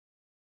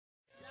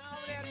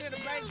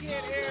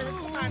crackhead area.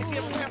 Somebody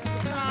give him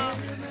a call.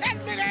 That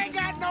nigga ain't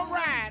got no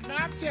ride. No,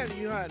 I'm telling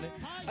you, honey.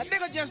 A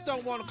nigga just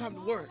don't want to come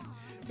to work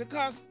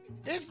because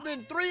it's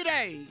been 3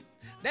 days.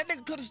 That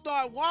nigga could have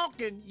started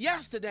walking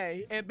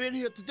yesterday and been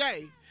here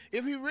today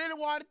if he really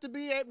wanted to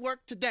be at work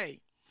today.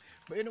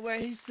 But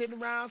anyway, he's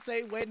sitting around,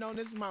 waiting on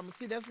his mama.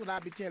 See, that's what I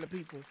be telling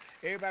people.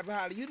 Everybody be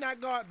hollering, you not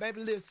going,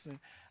 baby, listen.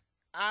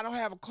 I don't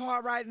have a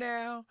car right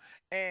now,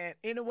 and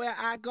anywhere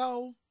I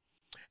go,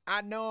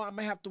 I know I'm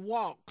going to have to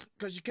walk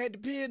because you can't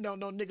depend on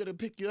no nigga to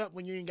pick you up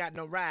when you ain't got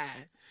no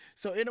ride.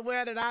 So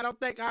anywhere that I don't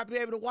think I'll be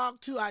able to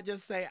walk to, I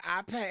just say,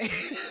 I pay.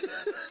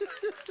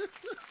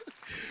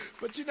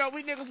 But you know,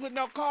 we niggas with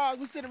no cars,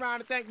 we sit around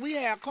and think we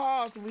have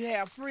cars when we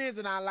have friends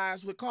in our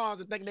lives with cars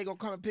and think they gonna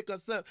come and pick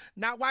us up.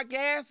 Not why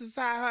gas is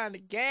high, honey.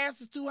 Gas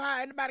is too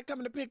high. Anybody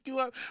coming to pick you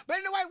up. But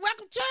anyway,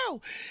 welcome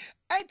to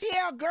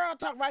ATL Girl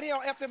Talk right here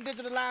on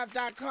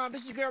fmdigitallive.com.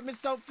 This your girl,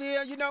 Miss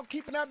Sophia. You know,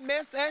 keeping up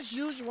mess as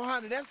usual,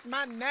 honey. That's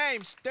my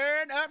name.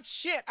 Stirring up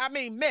shit. I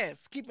mean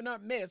mess. Keeping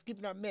up mess.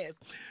 Keeping up mess.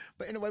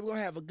 But anyway, we're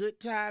gonna have a good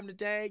time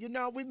today. You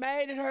know, we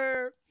made it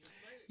heard.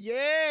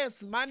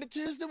 Yes, Monday,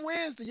 Tuesday,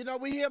 Wednesday. You know,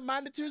 we here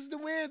Monday, Tuesday,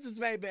 Wednesdays,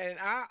 baby. And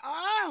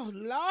oh,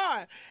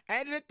 Lord.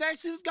 I didn't think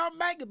she was going to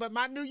make it, but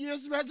my New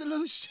Year's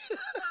resolution.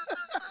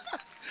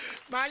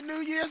 My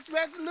New Year's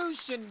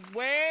resolution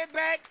way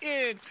back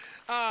in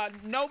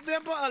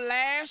November of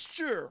last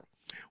year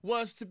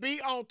was to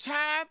be on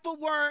time for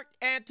work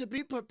and to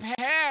be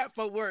prepared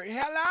for work.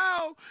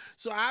 Hello.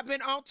 So I've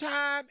been on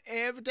time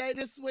every day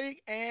this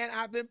week, and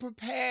I've been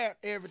prepared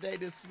every day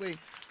this week.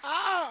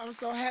 Oh, I'm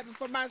so happy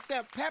for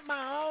myself. Pat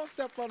my own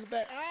self on the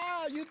back.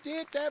 Oh, you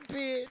did that,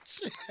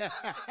 bitch.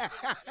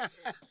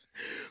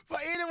 But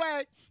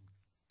anyway,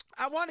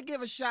 I want to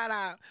give a shout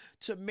out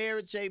to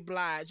Mary J.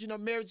 Blige. You know,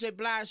 Mary J.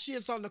 Blige, she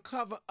is on the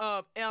cover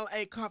of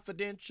L.A.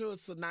 Confidential.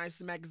 It's a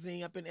nice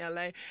magazine up in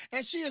L.A.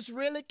 And she is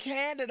really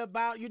candid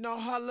about, you know,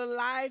 her little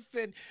life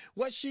and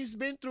what she's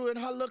been through in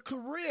her little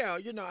career.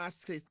 You know, I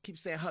keep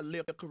saying her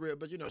little career,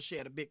 but, you know, she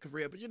had a big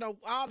career. But, you know,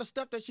 all the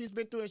stuff that she's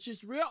been through, and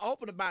she's real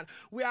open about it.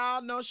 We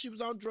all know she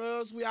was on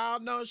drugs. We all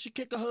know she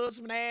kicked her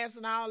husband's ass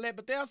and all that.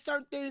 But there are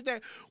certain things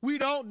that we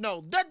don't know.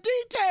 The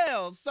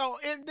details. So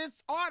in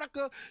this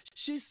article,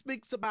 she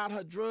speaks about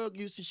her drug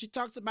use. She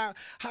talks about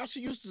how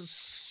she used to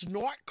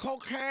snort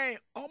cocaine.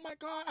 Oh my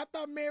God, I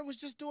thought Mary was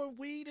just doing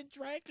weed and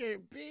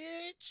drinking.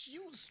 Bitch,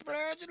 you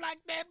splurging like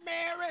that,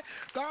 Mary?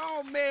 Go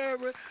on,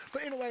 Mary.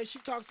 But anyway, she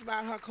talks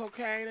about her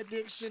cocaine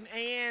addiction,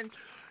 and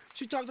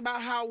she talked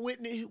about how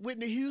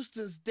Whitney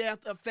Houston's death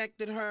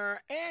affected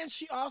her. And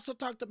she also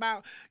talked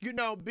about, you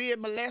know, being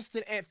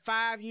molested at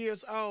 5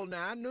 years old.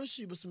 Now, I knew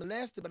she was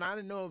molested, but I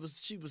didn't know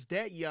she was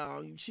that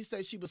young. She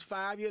said she was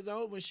 5 years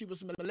old when she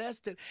was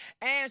molested.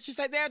 And she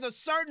said there's a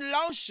certain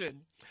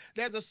lotion.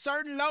 There's a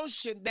certain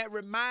lotion that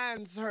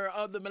reminds her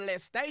of the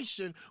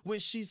molestation when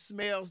she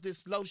smells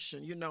this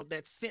lotion, you know,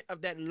 that scent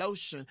of that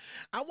lotion.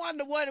 I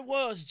wonder what it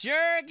was,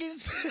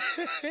 Jergens?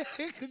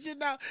 Because, you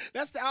know,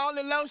 that's the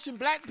only lotion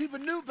black people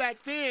knew back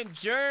then,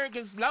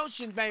 Jergens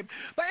lotion, baby.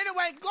 But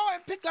anyway, go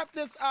and pick up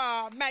this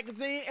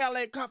magazine,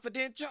 L.A.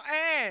 Confidential,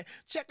 and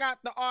check out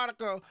the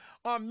article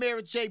on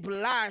Mary J.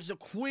 Blige, the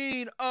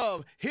queen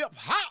of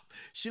hip-hop.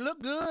 She look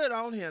good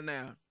on here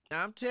now.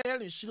 I'm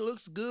telling you, she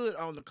looks good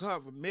on the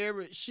cover.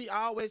 Mary, she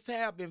always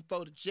have been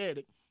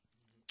photogenic.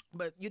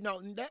 But, you know,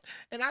 that,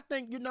 and I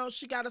think, you know,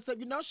 she got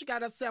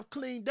herself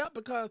cleaned up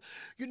because,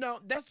 you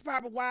know, that's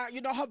probably why, you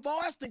know, her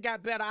voice done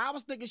got better. I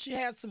was thinking she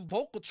had some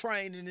vocal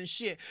training and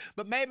shit.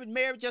 But maybe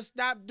Mary just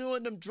stopped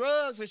doing them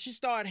drugs and she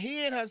started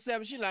hearing herself.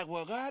 And she's like,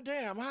 well,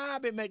 goddamn, how I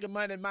been making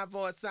money and my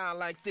voice sound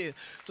like this?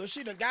 So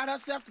she done got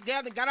herself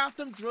together, got off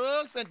them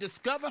drugs, and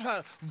discovered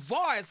her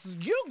voice.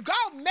 You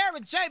go,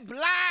 Mary J.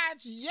 Blige.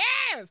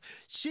 Yes.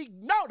 She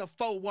know the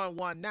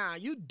 411 now.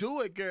 You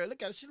do it, girl.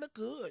 Look at her. She look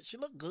good. She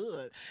look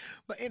good.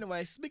 But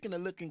anyway, speaking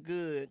of looking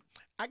good,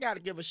 I got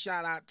to give a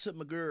shout out to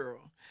my girl.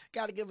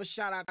 Got to give a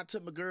shout out to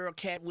my girl,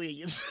 Cat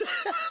Williams.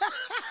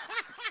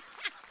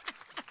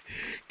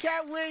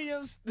 Cat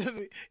Williams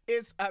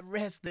is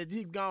arrested.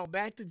 He's gone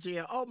back to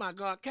jail. Oh my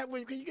God, Cat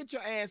Williams, can you get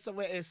your ass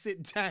somewhere and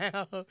sit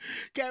down?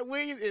 Cat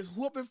Williams is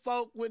whooping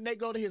folk when they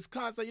go to his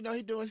concert. You know,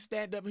 he doing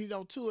stand-up, he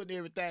on tour and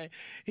everything.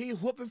 He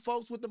whooping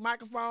folks with the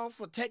microphone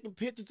for taking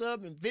pictures of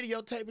him and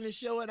videotaping the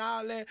show and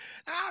all that.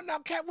 I don't know,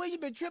 Cat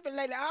Williams been tripping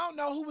lately. I don't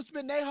know who would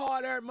spend their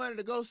hard-earned money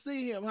to go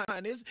see him,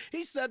 honey.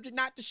 He's subject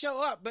not to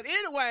show up. But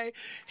anyway,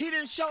 he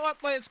didn't show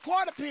up for his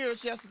court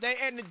appearance yesterday,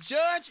 and the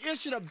judge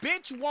issued a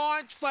bench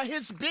warrant for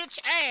his bitch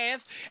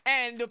ass,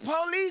 and the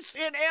police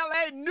in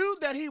LA knew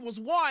that he was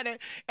wanted,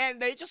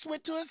 and they just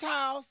went to his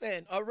house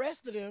and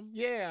arrested him.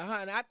 Yeah,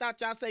 honey, I thought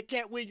y'all say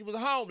Cat Williams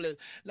was homeless.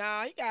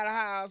 Nah, he got a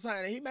house,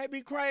 honey. He may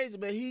be crazy,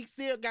 but he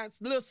still got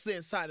little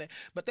sense, honey.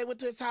 But they went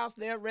to his house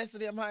and they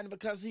arrested him, honey,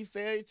 because he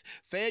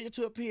failure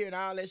to appear and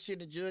all that shit.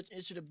 The judge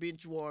issued a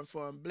bench warrant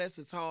for him. Bless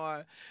his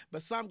heart.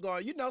 But something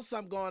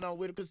going on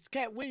with it, because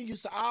Cat Williams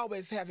used to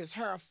always have his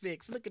hair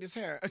fixed. Look at his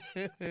hair.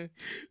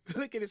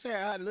 Look at his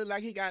hair, honey. Look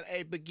like he got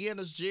a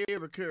beginner's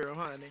Jerry curl,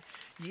 honey.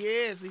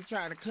 Yes, he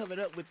trying to cover it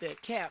up with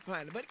that cap,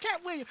 honey. But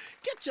Cat Williams,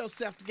 get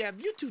yourself together.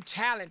 You too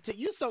talented.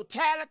 You so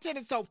talented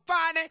and so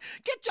funny.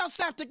 Get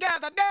yourself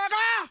together,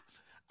 nigga.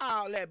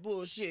 All that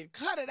bullshit.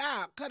 Cut it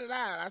out. Cut it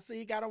out. I see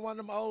you got on one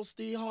of them old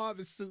Steve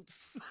Harvey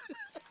suits.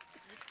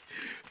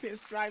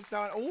 Pinstripes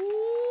on.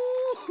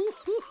 Ooh.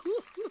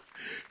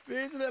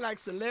 Bitch look like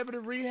Celebrity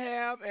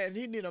Rehab, and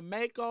he need a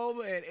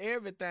makeover and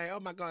everything. Oh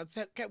my God,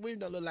 Cat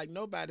Williams don't look like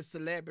nobody's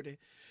celebrity.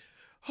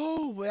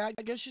 Oh, well,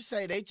 I guess you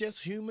say they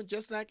just human,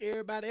 just like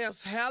everybody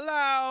else.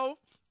 Hello.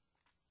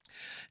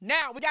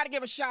 Now, we got to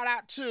give a shout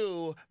out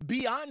to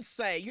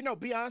Beyonce. You know,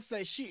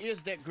 Beyonce, she is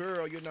that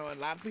girl, you know, and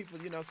a lot of people,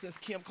 you know, since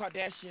Kim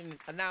Kardashian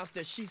announced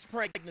that she's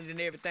pregnant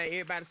and everything,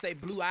 everybody say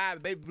Blue Ivy,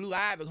 baby Blue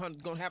Ivy going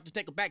to have to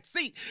take a back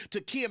seat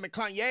to Kim and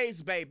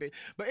Kanye's baby.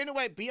 But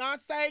anyway,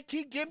 Beyonce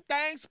keep getting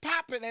things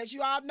popping. As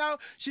you all know,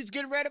 she's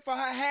getting ready for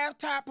her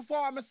halftime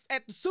performance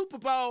at the Super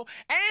Bowl.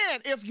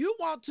 And if you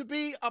want to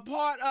be a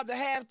part of the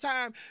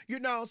halftime,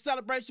 you know,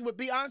 celebration with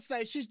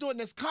Beyonce, she's doing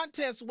this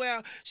contest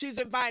where she's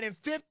inviting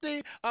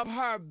 50 of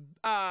her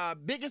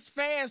biggest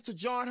fans to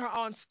join her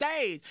on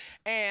stage.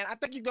 And I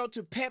think you go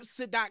to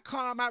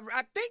Pepsi.com.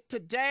 I think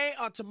today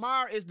or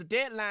tomorrow is the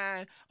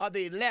deadline, or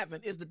the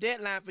 11th is the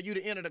deadline for you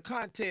to enter the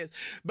contest.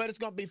 But it's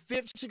going to be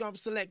 50. She's going to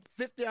select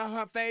 50 of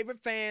her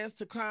favorite fans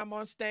to come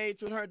on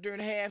stage with her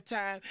during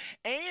halftime.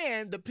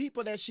 And the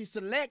people that she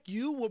select,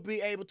 you will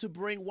be able to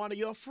bring one of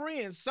your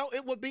friends. So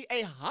it would be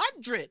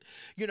 100,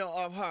 you know,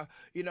 of her,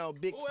 you know,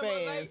 big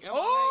fans.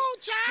 Oh,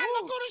 child,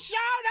 look who the showed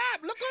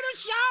up. Look who the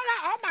showed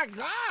up. Oh, my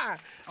God.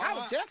 I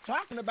was just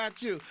talking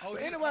about you. Oh,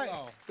 but anyway,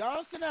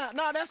 don't sit down.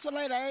 No, that's for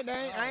later.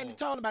 I ain't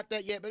talking about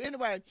that yet. But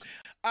anyway,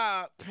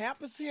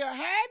 Pampers here.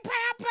 Hey,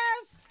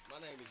 Pampers. My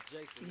name is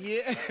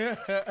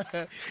Jason.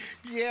 Yeah.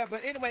 Yeah,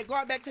 but anyway,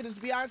 going back to this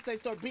Beyonce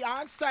story.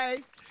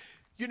 Beyonce,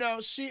 you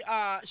know, she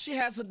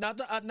has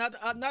another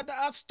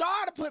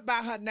star to put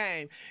by her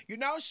name. You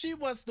know, she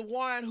was the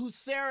one who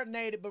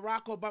serenaded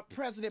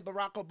President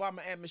Barack Obama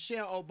and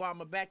Michelle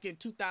Obama back in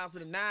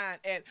 2009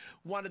 at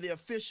one of the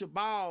official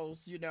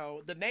balls, you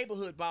know, the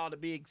neighborhood ball to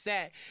be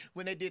exact,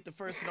 when they did the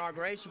first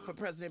inauguration for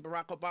President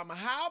Barack Obama.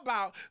 How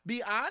about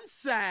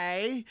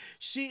Beyonce?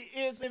 She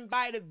is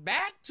invited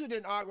back to the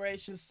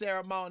inauguration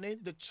ceremony,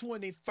 the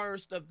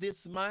 21st of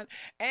this month,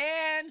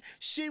 and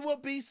she will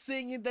be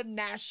singing the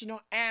national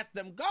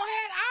anthem. Go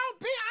ahead on,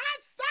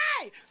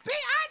 Beyonce!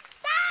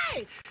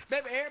 Beyonce!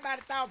 Baby,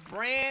 everybody thought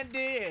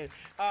Brandy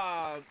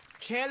and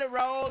Kelly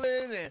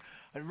Rowland and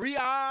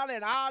Rihanna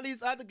and all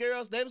these other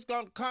girls, they was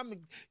gonna come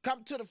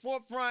to the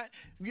forefront.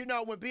 You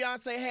know, when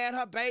Beyonce had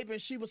her baby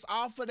and she was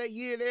off for the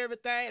year and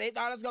everything, they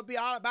thought it was gonna be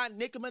all about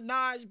Nicki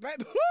Minaj,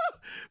 baby.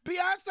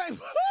 Beyonce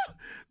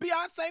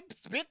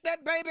spit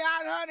that baby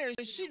out, honey,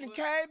 and she done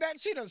came back.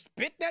 She done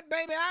spit that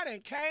baby out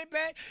and came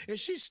back, and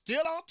she's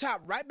still on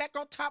top, right back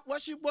on top where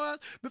she was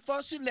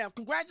before she left.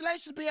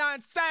 Congratulations,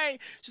 Beyonce.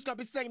 She's gonna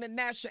be singing the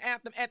national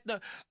anthem at the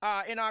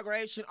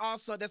inauguration.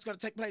 Also, that's gonna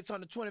take place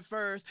on the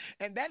 21st,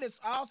 and that is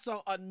also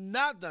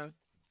another.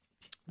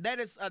 We're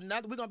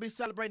going to be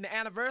celebrating the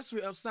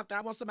anniversary of something.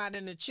 I want somebody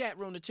in the chat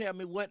room to tell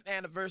me what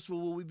anniversary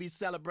will we be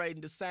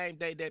celebrating the same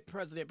day that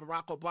President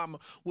Barack Obama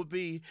will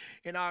be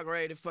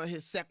inaugurated for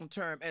his second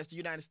term as the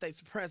United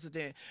States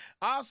president.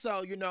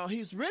 Also, you know,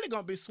 he's really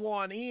going to be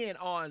sworn in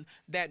on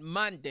that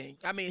Monday.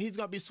 I mean, he's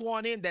going to be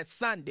sworn in that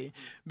Sunday.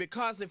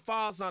 Because it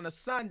falls on a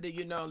Sunday,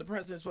 you know, the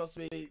president's supposed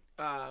to be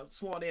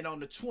sworn in on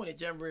the 20th,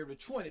 January the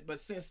 20th.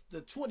 But since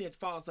the 20th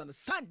falls on a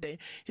Sunday,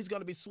 he's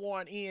going to be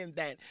sworn in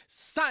that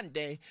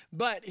Sunday.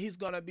 But he's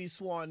going to be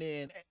sworn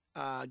in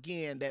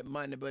again that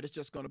Monday, but it's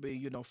just going to be,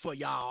 you know, for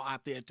y'all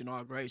out there at the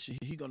inauguration.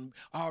 He's going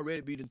to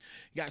already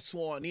got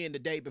sworn in the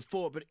day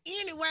before. But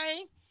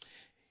anyway,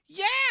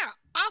 yeah.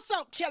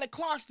 Also, Kelly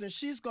Clarkson,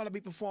 she's going to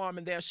be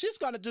performing there. She's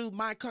going to do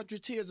My Country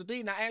Tears of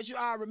Thee. Now, as you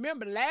all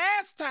remember,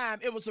 last time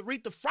it was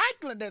Aretha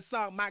Franklin that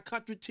sung My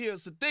Country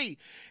Tears of Thee.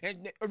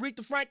 And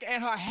Aretha Franklin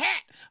and her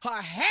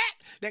hat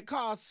that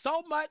caused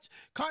so much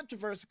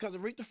controversy, because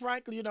Aretha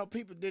Franklin, you know,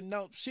 people didn't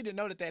know, she didn't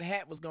know that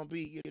hat was going to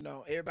be, you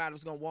know, everybody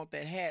was going to want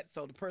that hat.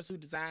 So the person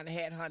who designed the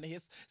hat, honey,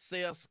 his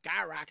sales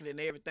skyrocketed and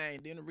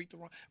everything. Then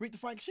Aretha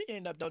Franklin, she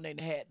ended up donating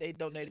the hat. They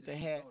donated the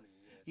hat.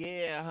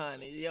 Yeah,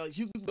 honey. Yo,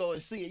 you can go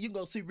and see it. You can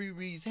go see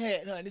Riri's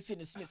hat, honey. It's in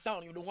the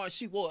Smithsonian, the one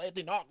she wore at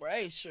the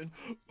inauguration.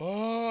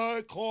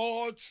 My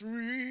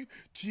country.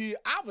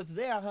 I was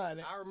there,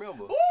 honey. I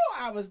remember. Ooh,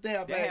 I was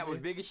there, baby. That hat was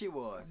big as she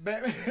was.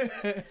 Baby.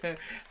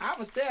 I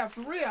was there,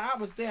 for real. I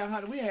was there,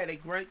 honey. We had a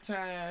great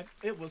time.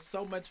 It was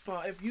so much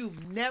fun. If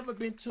you've never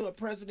been to a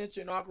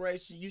presidential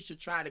inauguration, you should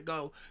try to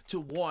go to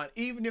one,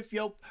 even if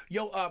your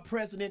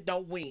president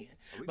don't win.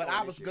 But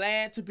I was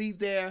glad to be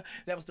there.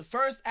 That was the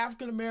first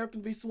African American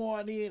to be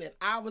sworn in in, and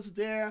I was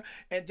there,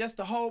 and just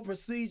the whole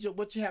procedure,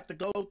 what you have to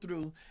go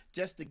through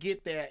just to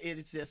get there, it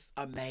is just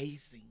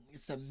amazing.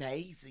 It's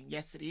amazing.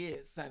 Yes, it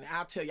is. And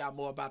I'll tell y'all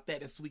more about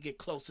that as we get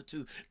closer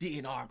to the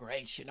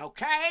inauguration,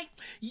 okay?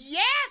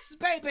 Yes,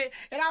 baby.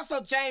 And also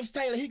James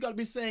Taylor, he's going to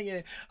be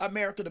singing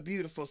America the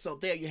Beautiful. So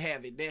there you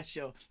have it. That's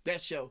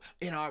your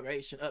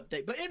inauguration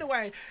update. But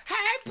anyway, hey,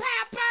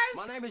 Papas.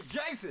 My name is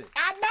Jason.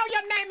 I know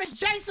your name is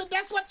Jason.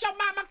 That's what your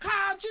mama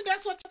called you.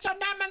 That's what your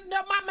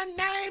mama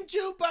named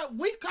you. But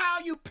we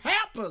call you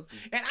Peppers.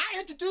 And I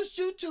introduced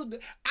you to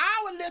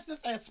our listeners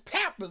as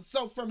Peppers.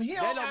 So from here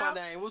on They know out,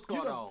 my name. What's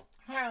going on?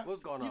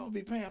 What's going on? You will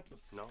be Pampers.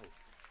 No.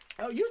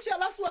 Oh, you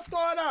tell us what's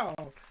going on.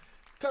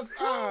 Cause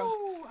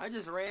I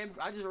just ran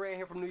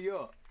here from New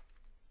York.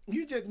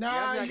 You just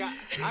I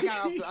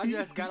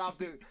just got off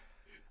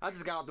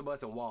the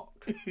bus and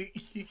walked.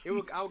 I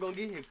was gonna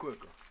get here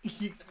quicker.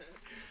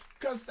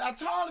 Cause I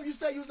told him you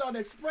said you was on the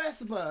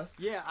express bus.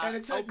 Yeah, and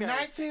it took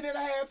 19 and a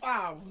half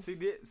hours. See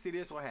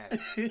this what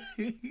happened.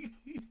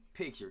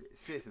 Picture it,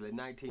 Sicily,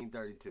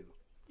 1932.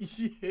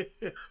 Yeah.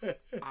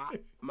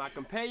 My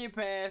companion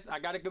pass, I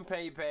got a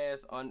companion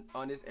pass on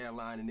this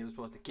airline, and it was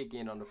supposed to kick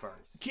in on the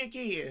first. Kick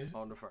in?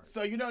 On the first.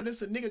 So you know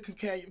this a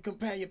nigga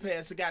companion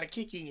pass that got to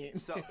kick in.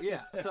 So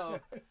yeah, so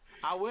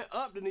I went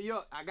up to New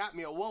York. I got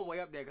me a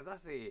one-way up there because I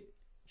said,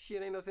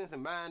 shit, ain't no sense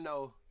in mine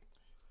no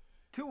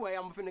two-way.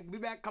 I'm finna be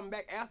coming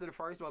back after the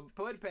first. My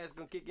party pass is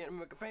gonna kick in.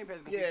 My companion pass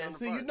is gonna kick in on the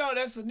first. See, you know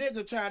that's a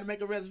nigga trying to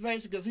make a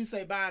reservation because he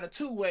say buying a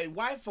two-way.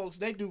 White folks,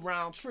 they do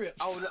round trips.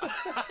 Oh, no.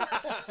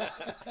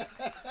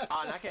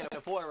 Oh, and I can't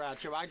afford a round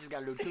trip. I just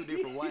gotta do 2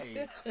 different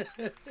ways.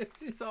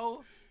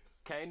 So,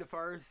 came the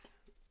first.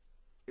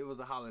 It was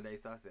a holiday,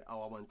 so I said,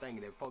 oh, I wasn't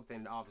thinking that folks ain't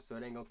in the office, so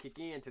it ain't gonna kick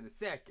in to the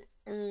second.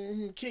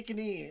 Kicking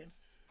in.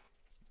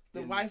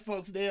 The white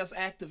folks, theirs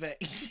activate.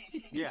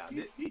 Yeah,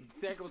 the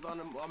second was on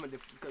them.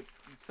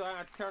 So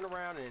I turn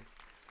around and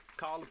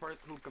call the person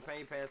who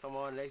companion pass I'm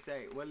on, and they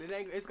say, well,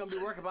 it's gonna be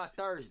working by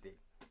Thursday.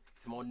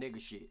 Some more nigga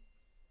shit.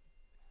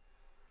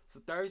 So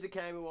Thursday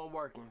came, it wasn't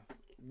working.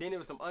 Then there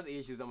was some other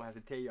issues I'm gonna have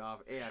to tell you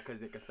off air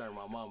because it concerned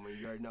my mama, and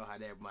you already know how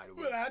that might have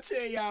went. But I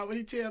tell y'all, when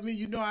he tell me,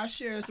 you know, I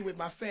share this with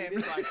my family.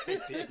 It's like, I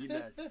can't tell you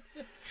nothing.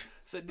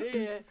 So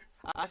then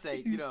I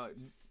say, you know,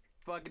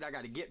 fuck it, I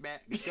gotta get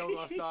back. The show's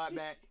gonna start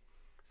back.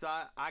 So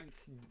I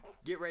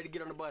get ready to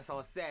get on the bus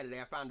on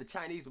Saturday. I found the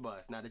Chinese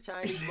bus. Now the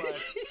Chinese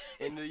bus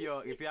in New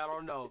York, if y'all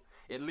don't know,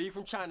 it leaves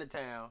from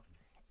Chinatown,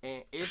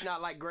 and it's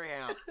not like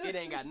Greyhound. It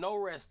ain't got no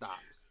rest stops.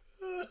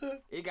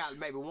 It got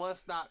maybe one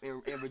stop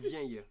in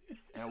Virginia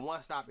and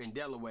one stop in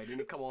Delaware. Then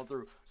it come on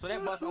through. So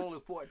that bus only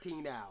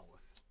 14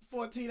 hours.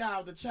 14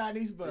 hours, the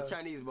Chinese bus. The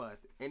Chinese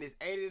bus. And it's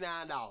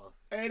 $89.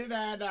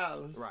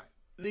 $89. Right.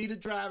 Lead the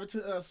driver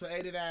to us for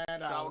 $89.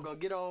 So I was going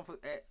to get on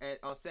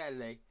on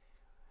Saturday,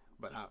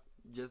 but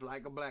just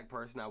like a black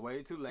person, I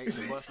waited too late.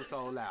 The bus was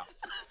sold out.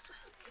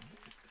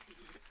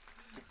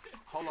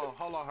 Hold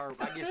on, Herb.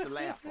 I get to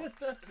laugh.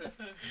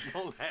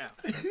 Don't laugh.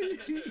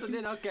 So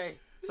then, okay.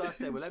 So I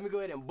said, well, let me go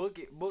ahead and book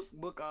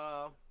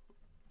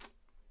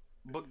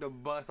the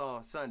bus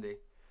on Sunday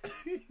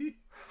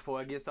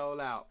before it gets sold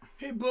out.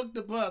 He booked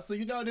the bus, so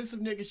you know this some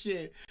nigga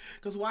shit.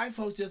 Cause white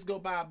folks just go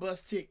buy a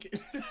bus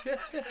ticket.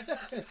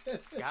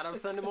 Got up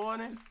Sunday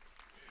morning,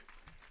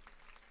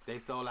 they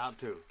sold out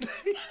too.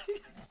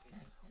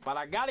 But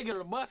I gotta get on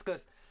the bus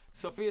cause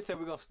Sophia said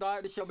we're gonna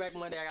start the show back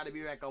Monday. I gotta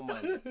be back on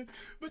Monday.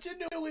 But you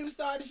knew we would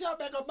start the show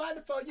back on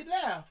Monday before you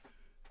left.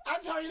 I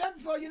told you that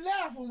before you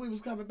left when we was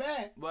coming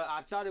back. But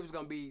I thought it was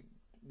gonna be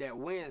that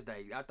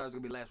Wednesday. I thought it was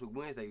gonna be last week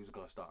Wednesday he was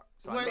gonna start.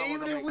 So well,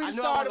 even if we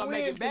started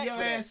Wednesday, your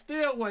ass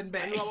still wasn't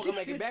back. I knew I wasn't gonna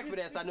make it back for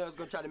that, so I knew I was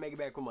gonna try to make it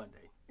back for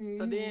Monday.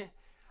 So then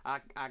I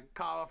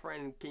called a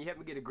friend, can you help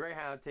me get a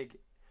Greyhound ticket?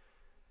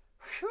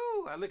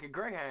 Whew, I look at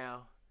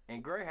Greyhound,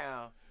 and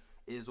Greyhound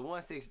is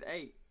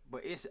 168,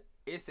 but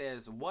it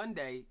says 1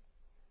 day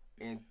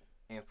and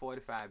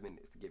 45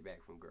 minutes to get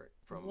back from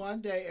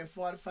 1 day and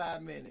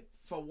 45 minutes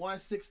for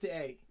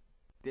 168.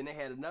 Then they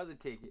had another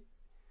ticket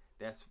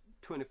that's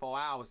 24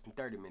 hours and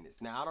 30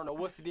 minutes. Now I don't know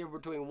what's the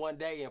difference between 1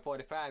 day and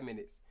 45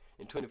 minutes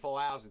and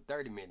 24 hours and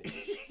 30 minutes.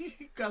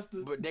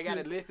 But they got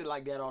it listed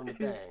like that on the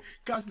thing.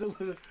 Cause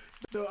the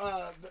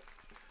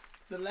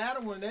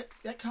latter one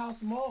that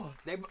costs more.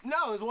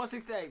 No, it's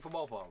 168 for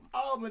both of them.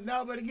 Oh,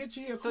 but it gets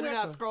you here so quicker.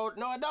 Then I scrolled.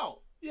 No, I don't.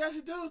 Yes,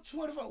 it do.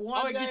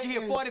 25. It gets you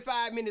here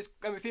 45 minutes.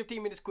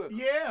 15 minutes quicker.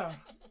 Yeah.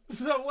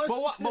 So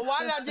but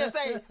why not just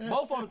say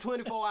both of them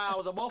 24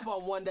 hours or both of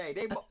them 1 day?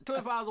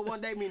 24 hours or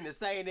 1 day mean the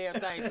same damn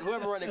thing. So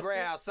whoever run the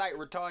Greyhound site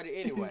retarded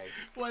anyway.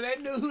 Well, they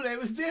knew who they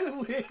was dealing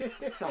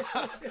with.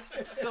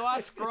 So I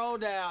scroll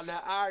down.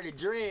 Now I already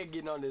dread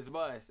getting on this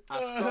bus.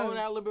 I scroll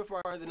down a little bit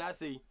further and I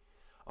see,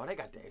 oh, they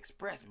got the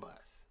express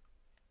bus.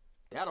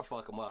 That'll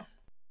fuck them up.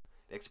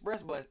 The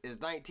express bus is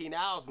 19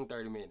 hours and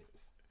 30 minutes.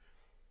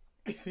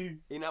 You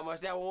know how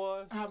much that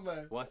was? How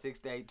much?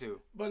 168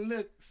 too. But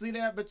look, see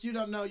that? But you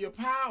don't know your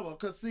power.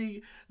 Cause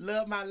see,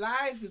 Love My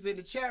Life is in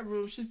the chat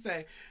room. She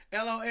say,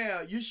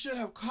 LOL, you should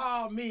have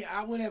called me.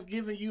 I would have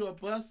given you a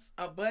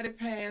buddy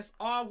pass,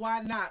 or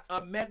why not,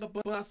 a mega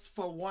bus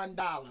for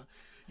 $1.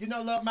 You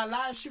know, Love My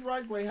Life, she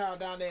runs Greyhound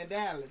down there in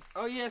Dallas.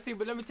 Oh yeah, see,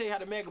 but let me tell you how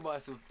the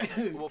Megabus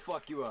will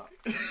fuck you up.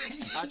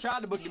 I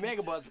tried to book the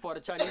Megabus before the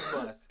Chinese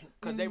bus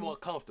because they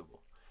weren't comfortable.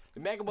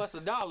 The Megabus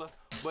 $1,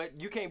 but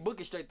you can't book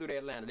it straight through to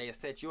Atlanta. They'll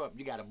set you up.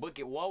 You got to book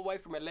it one way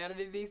from Atlanta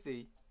to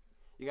D.C.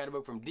 You got to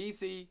book from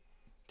D.C.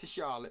 to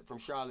Charlotte, from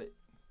Charlotte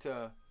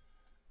to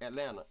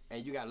Atlanta,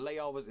 and you got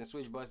layovers and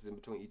switch buses in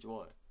between each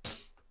one.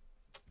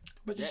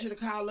 But you should have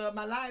called Love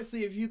My Life.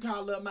 See, if you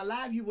called Love My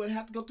Life, you wouldn't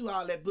have to go through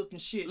all that booking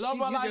shit. Love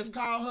My Life. You just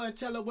call her and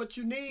tell her what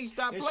you need.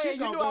 Stop and playing.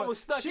 You knew I was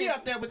stuck She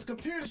up there with the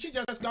computer. She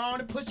just go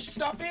on and put your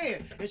stuff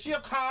in. And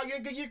she'll call you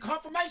and give you a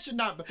confirmation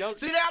number.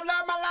 See that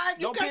Love My Life?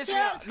 You can't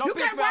tell. You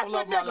can't work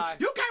with niggas.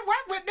 You can't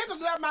work with niggas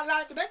Love My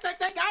Life because they think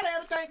they got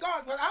everything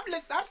going. But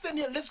I'm sitting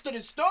here listening to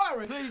the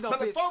story. Please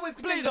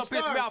don't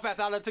piss me off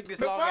after I took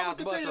this long ass bus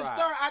ride. Before we continue the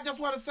story, I just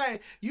want to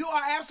say, you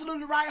are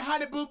absolutely right,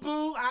 honey boo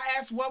boo. I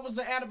asked what was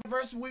the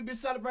anniversary we'd be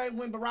celebrating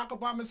when Barack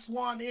Obama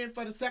sworn in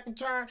for the second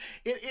term.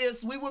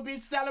 We will be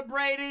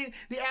celebrating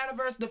the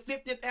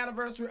 50th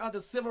anniversary of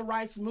the Civil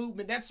Rights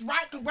Movement. That's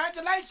right,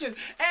 congratulations,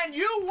 and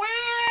you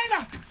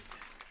win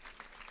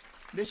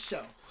this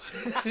show.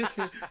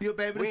 You'll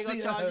be able to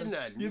see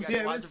us. You'll be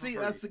able to see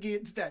us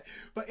again today.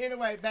 But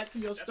anyway, back to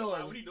your story.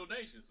 That's a lie. We need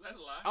donations. That's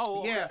a lie.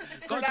 Oh, yeah.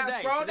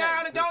 Scroll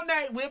down and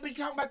donate. We'll be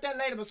talking about that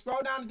later, but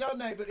scroll down and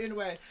donate. But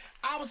anyway,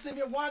 I was sitting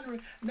here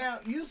wondering. Now,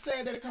 you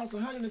said that it costs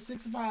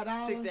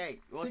 $165.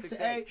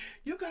 68.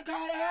 You could have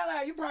called an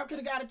airline. You probably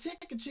could have got a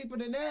ticket cheaper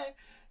than that.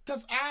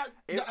 Because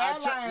the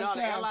airlines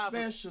have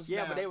specials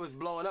Yeah, now. but they was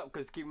blowing up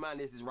because keep in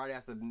mind, this is right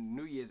after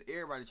New Year's.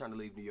 Everybody trying to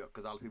leave New York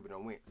because all the people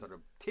don't went. So the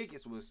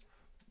tickets was...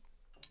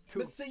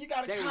 But see, you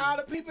gotta call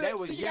the people that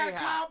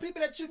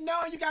you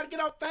know. You gotta get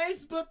on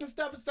Facebook and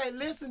stuff and say,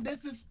 listen,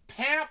 this is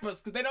Pampers,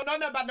 because they don't know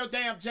nothing about no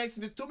damn Jason.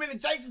 There's too many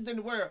Jasons in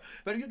the world.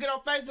 But if you get on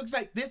Facebook and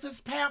say, this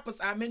is Pampers,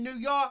 I'm in New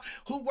York,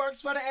 who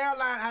works for the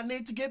airline, I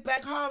need to get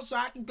back home so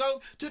I can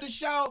go to the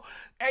show,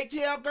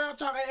 ATL Girl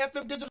Talk at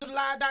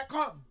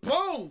fmdigitallive.com.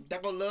 Boom! They're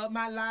gonna love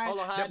my life. Hold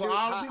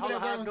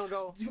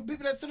on,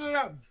 people that sit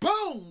there,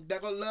 boom! They're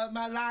gonna love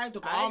my life.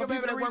 All the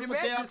people that work for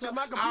Delta,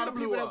 all the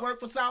people that work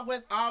for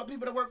Southwest, all the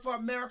people that work for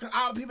American,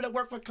 all the people that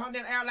work for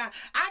Continental Airlines.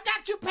 I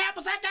got you,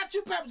 Pampers. I got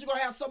you, Pampers. You're going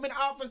to have so many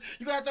offers.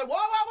 You're going to have to say,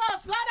 whoa,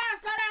 slow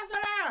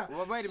down.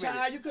 Well, wait a minute.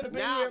 Child, you could have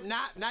been here.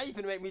 Now you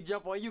finna make me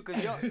jump on you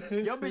because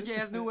your bitch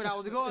ass knew what I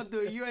was going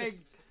through. You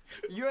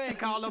ain't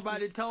called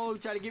nobody try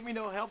to get me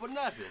no help or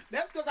nothing.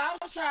 That's because I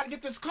was trying to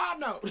get this car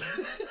note.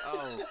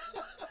 Oh.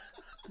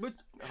 But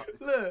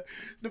look,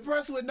 the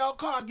person with no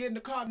car getting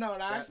the car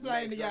note. I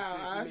explained to y'all.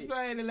 I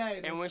explained it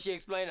later. And when she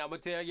explained, I'm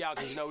going to tell y'all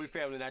because you know we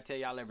family and I tell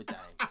y'all everything.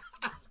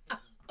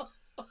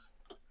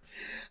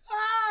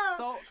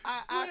 So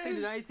I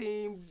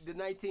see the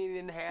 19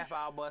 and a half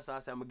hour bus. I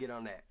said I'm gonna get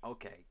on that.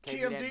 Okay.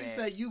 Kim D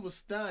said you was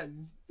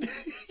stunned.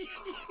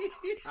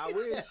 I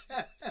wish.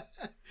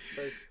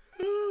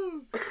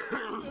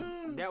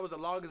 That was the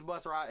longest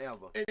bus ride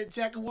ever. And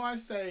Jack Warren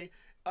say,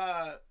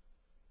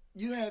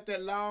 you had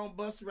that long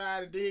bus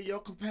ride and then your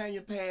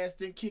companion pass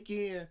didn't kick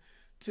in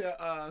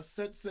to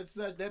such.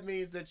 That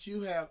means that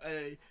you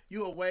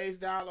are ways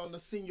down on the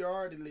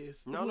seniority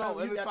list. No,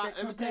 let me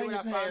tell you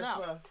what I found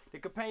out. The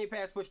companion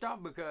pass pushed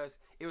off because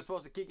it was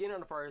supposed to kick in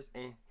on the first,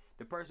 and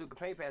the person who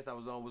companion pass I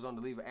was on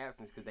the leave of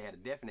absence because they had a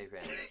definite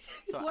family.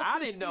 So I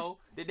didn't know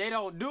that they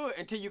don't do it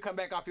until you come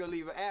back off your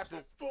leave of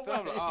absence. So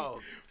I'm like,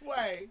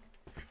 wait,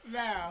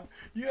 now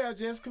you have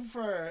just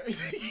confirmed.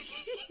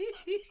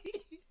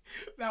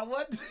 Now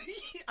what?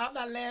 I'm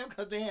not laughing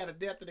because they had a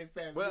death in their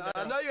family. Well,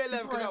 I know you ain't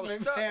laughing because I was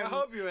stuck. I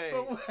hope you ain't.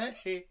 But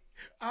wait,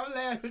 I'm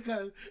laughing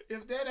because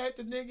if that ain't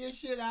the nigga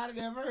shit I'd have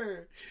never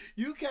heard.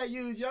 You can't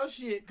use your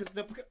shit because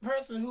the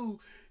person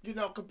who,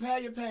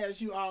 companion pass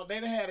you all,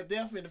 they done had a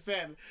death in the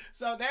family.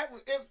 So that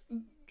was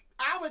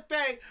I would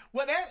think,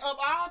 well, that of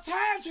all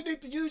times you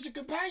need to use your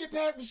companion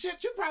pass and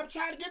shit. You probably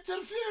trying to get to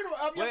the funeral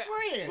of your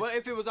friend. Well,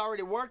 if it was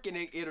already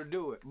working, it'll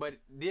do it. But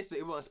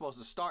it wasn't supposed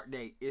to start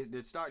date.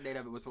 The start date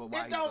of it was supposed to.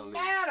 It don't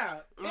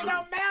matter. It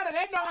don't matter.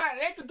 They know how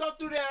they can go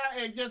through there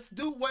and just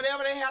do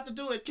whatever they have to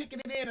do and kicking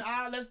it in and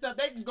all that stuff.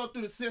 They can go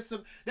through the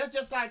system. That's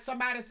just like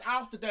somebody's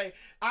off today.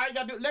 All you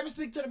gotta do. Let me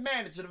speak to the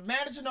manager. The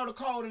manager know the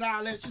code and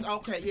all that. She's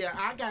okay. Yeah,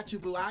 I got you,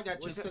 boo. I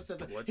got you.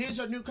 Here's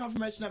your new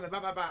confirmation number.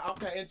 Bye.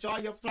 Okay, enjoy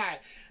your flight.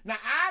 Now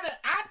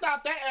I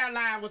thought that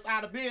airline was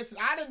out of business.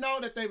 I didn't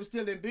know that they were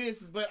still in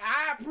business, but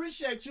I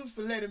appreciate you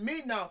for letting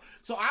me know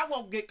so I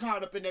won't get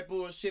caught up in that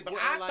bullshit. But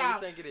I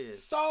thought you think it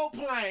is? Soul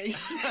Plane.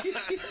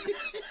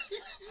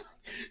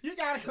 You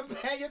got a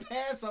companion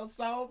pass on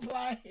Soul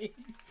Plane.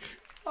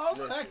 Oh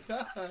my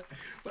God.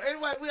 But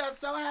anyway, we are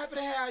so happy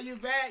to have you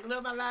back.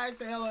 Love My Life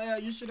to LOL.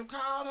 You should have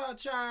called her,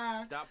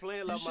 child. Stop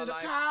playing Love My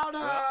Life. You should have called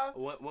her.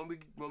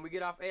 When we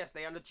get off air,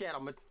 stay on the chat.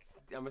 I'm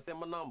gonna send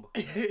my number.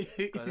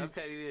 Cause I'm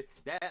telling you,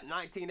 that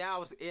 19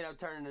 hours ended up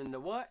turning into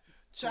what?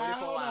 Child,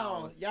 hold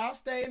on. Y'all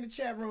stay in the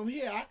chat room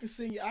here. I can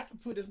send you. I can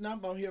put this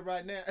number on here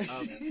right now.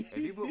 If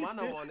you put my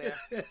number on there,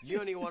 you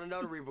don't even want to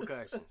know the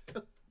repercussions.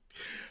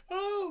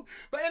 Oh,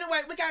 but anyway,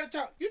 we gotta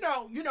talk. You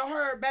know,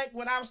 her back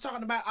when I was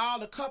talking about all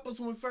the couples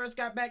when we first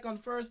got back on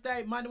the first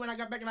day, Monday when I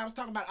got back, and I was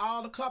talking about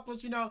all the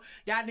couples,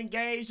 got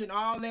engaged and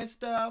all that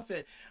stuff,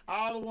 and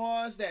all the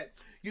ones that,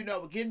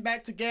 were getting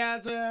back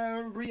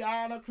together,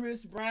 Rihanna,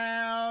 Chris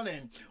Brown,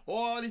 and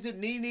all these,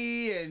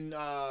 Nene, and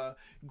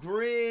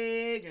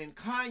Greg, and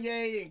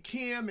Kanye, and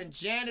Kim, and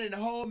Janet, and the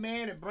whole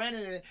man, and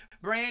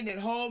Brandon,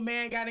 whole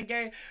man got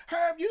engaged.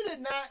 Herb, you did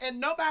not, and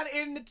nobody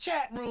in the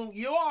chat room,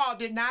 you all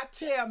did not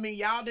tell me,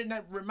 y'all did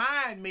not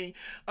remind me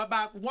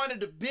about one of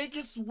the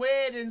biggest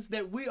weddings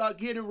that we are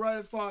getting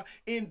ready for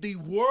in the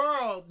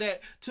world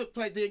that took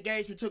place, the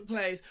engagement took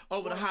place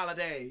over the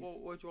holidays.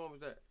 Which one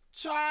was that?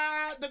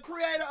 Child, the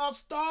creator of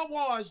Star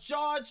Wars,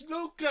 George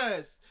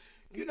Lucas.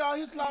 His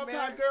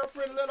longtime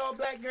girlfriend, little old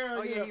black girl.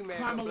 Oh, yeah, he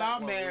married. Kamala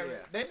married.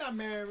 Yeah. They not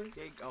married.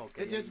 Okay.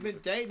 They just been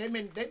dating.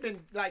 They've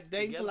been like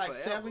dating for like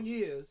forever. 7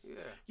 years.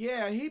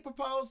 Yeah, he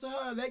proposed to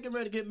her. They get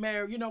ready to get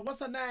married.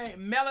 What's her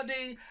name?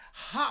 Melanie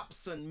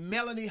Hobson.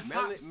 Melanie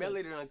Hobson.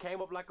 Melanie done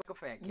came up like a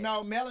fat cat.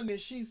 No, Melanie,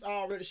 she was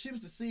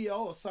the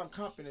CEO of some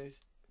companies.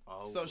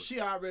 So she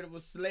already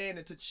was laying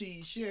into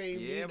cheese. She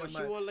ain't but she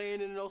wasn't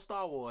laying into no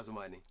Star Wars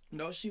money.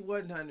 No, she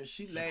wasn't, honey.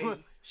 She laid.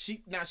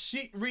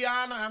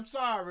 Rihanna, I'm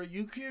sorry,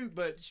 you cute,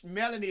 but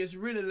Melanie is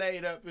really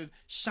laid up and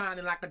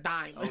shining like a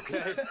diamond.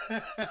 Okay.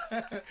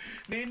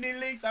 Nene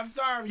Leaks, I'm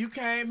sorry, you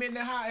came in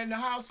the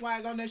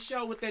housewives on that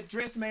show with that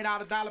dress made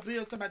out of dollar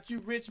bills. Talking about you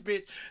rich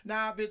bitch.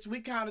 Nah, bitch,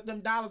 we counted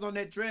them dollars on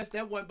that dress.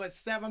 That wasn't but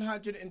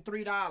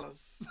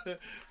 $703.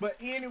 But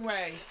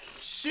anyway,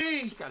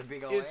 she got a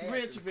big old is ass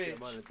rich, bitch.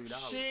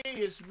 She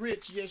is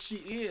rich. Yes, she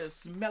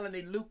is.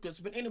 Melanie Lucas.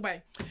 But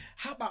anyway,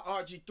 how about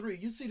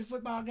RG3? You see the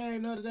football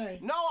game the other day?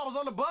 No, I was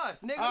on the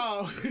bus, nigga.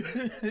 Oh.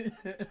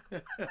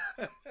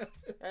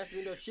 Ask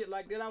me no shit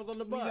like that. I was on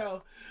the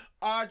bus.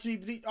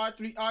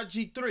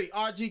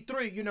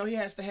 RG3, he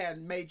has to have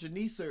major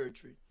knee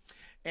surgery.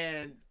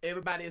 And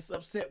everybody is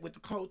upset with the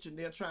coach, and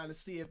they're trying to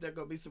see if there are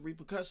going to be some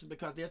repercussions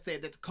because they're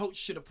saying that the coach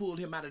should have pulled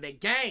him out of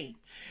that game.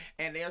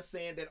 And they're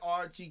saying that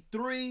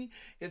RG3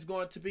 is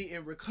going to be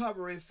in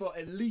recovery for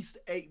at least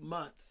 8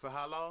 months. For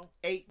how long?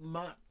 8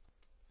 months.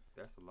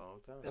 That's a long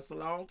time. That's a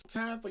long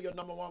time for your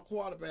number one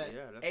quarterback.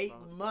 Yeah, that's 8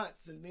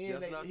 months, and then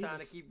just enough time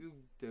to keep you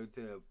to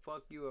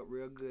fuck you up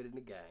real good in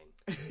the game.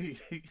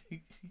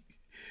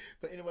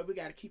 But anyway, we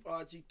got to keep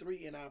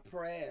RG3 in our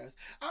prayers.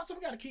 Also,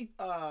 we got to keep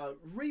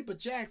Reba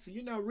Jackson.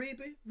 You know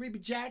Reba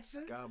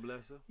Jackson. God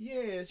bless her.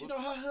 Yes, her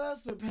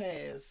husband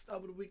passed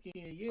over the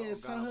weekend.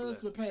 Yes, her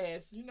husband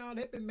passed.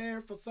 They've been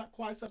married for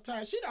quite some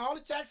time. She the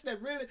only Jackson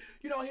that really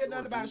you don't hear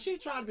nothing about. She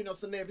ain't trying to be no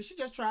celebrity. She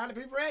just trying to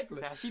be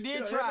regular. Now she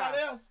did try.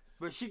 Else,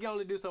 but she can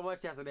only do so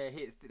much after that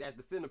hit at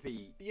the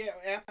Centipede. Yeah,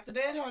 after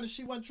that, honey,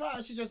 she wasn't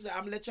trying. She just,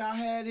 I'm going to let y'all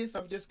have this.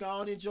 I'm just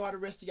going to enjoy the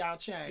rest of y'all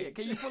change. Yeah,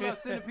 can you pull up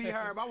Centipede,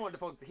 Herb? I want the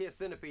folks to hit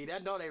Centipede. I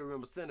know they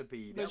remember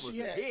Centipede. That was a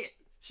hit.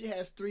 She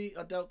has 3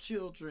 adult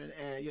children,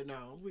 and,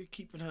 we're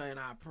keeping her in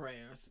our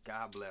prayers.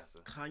 God bless her.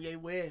 Kanye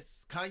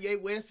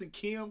West and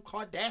Kim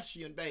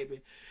Kardashian,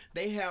 baby.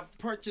 They have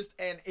purchased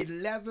an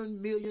 $11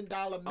 million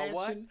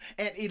mansion.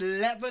 An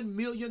 $11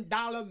 million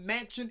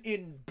mansion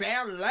in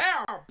Bel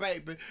Air,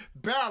 baby.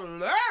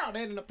 Bel Air.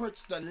 They done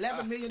purchased an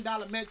 $11 million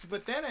mansion,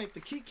 but that ain't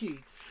the key.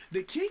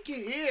 The key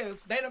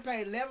is they done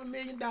paid $11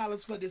 million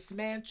for this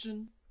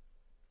mansion.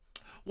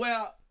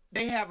 Well,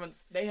 they haven't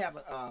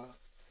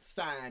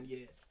signed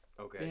yet.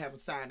 Okay. They haven't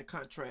signed the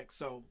contract,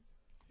 so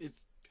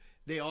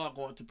they are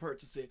going to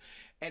purchase it,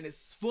 and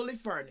it's fully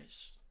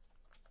furnished.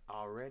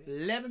 Already?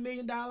 $11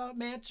 million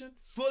mansion,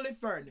 fully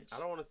furnished. I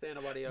don't want to say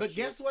nobody else. But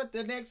guess what?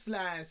 The next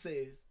line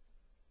says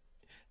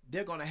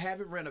they're gonna have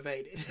it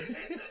renovated.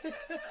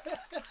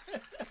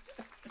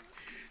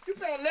 You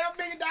pay $11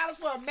 million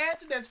for a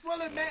mansion that's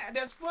fully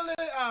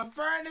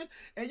furnished,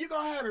 and you're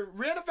gonna have it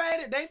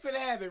renovated. They finna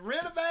have it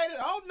renovated.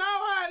 Oh no,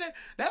 honey,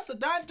 that's a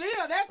done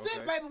deal. That's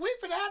it, baby. We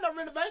finna have no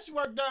renovation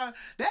work done.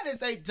 That is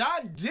a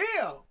done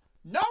deal.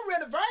 No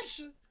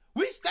renovation.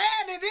 We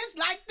stand in this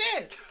like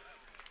this.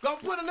 Gonna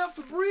put a little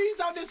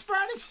Febreze on this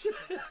furniture.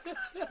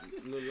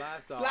 Little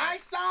Lysol.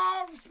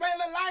 Spray a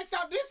little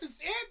Lysol. This is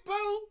it,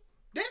 boo.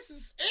 This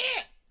is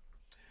it.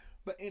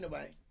 But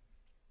anyway,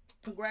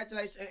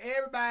 congratulations, and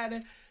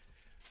everybody.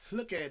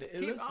 Look at it.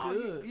 It looks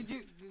good.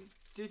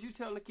 Did you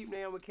tell her to keep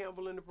Naomi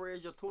Campbell in the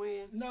prayers, your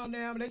twin? No,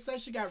 Naomi. They say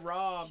she got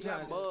robbed. She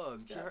got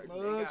mugged.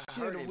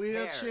 She in a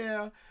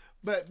wheelchair.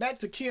 But back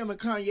to Kim and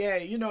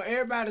Kanye.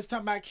 Everybody's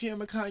talking about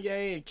Kim and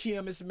Kanye, and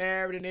Kim is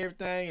married and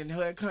everything, and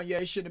her and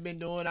Kanye shouldn't have been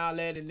doing all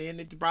that, and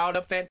then it brought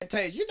up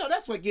Fantasia.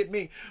 That's what get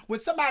me. When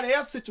somebody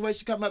else's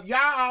situation come up, y'all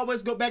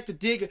always go back to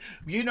digging.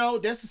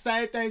 That's the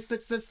same thing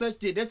such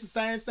did. That's the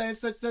same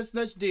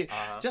such did.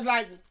 Just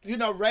like,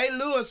 Ray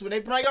Lewis, when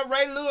they bring up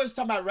Ray Lewis,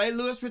 talking about Ray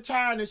Lewis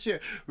retiring and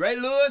shit. Ray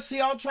Lewis, he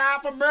on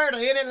trial for murder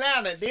in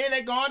Atlanta. Then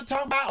they going to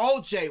talk about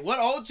OJ. What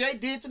OJ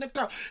did to the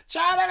car.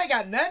 Child, that ain't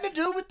got nothing to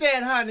do with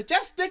that, honey.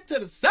 Just stick to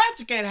the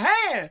subject at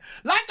hand,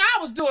 like I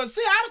was doing.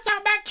 See, I was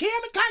talking about Kim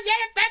and Kanye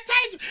and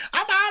Fantasia.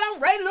 I'm all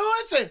on Ray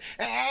Lewis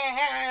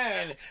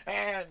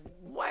and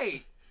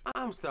wait.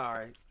 I'm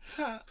sorry.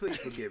 Please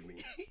forgive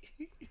me.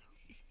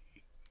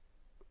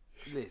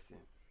 Listen.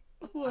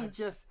 What? I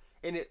just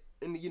and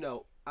you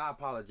know, I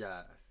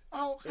apologize.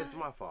 Okay. It's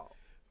my fault.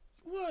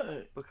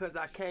 What? Because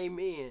I came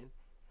in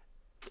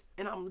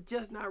and I'm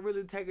just not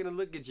really taking a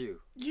look at you.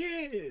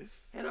 Yes.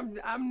 And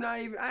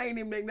I ain't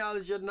even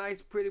acknowledge your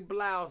nice pretty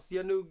blouse,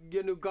 your new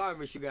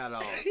garments you got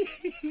on.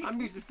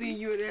 I'm used to seeing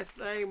you in that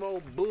same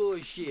old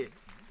bullshit.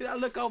 Then I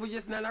look over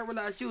just now and I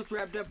realized she was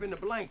wrapped up in the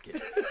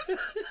blanket.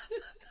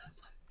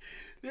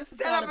 This is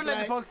Stand not up a and let the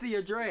blanket. folks see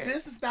your dress.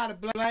 This is not a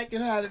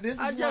blanket, honey. This is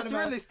I just one of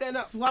really my, stand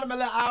up. It's one of my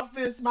little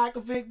outfits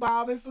Michael Vick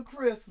bought me for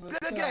Christmas.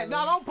 Look at that.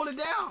 No, don't pull it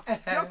down.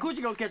 Your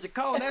coochie gonna catch a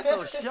cold. That's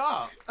so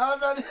sharp. Oh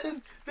no,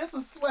 this is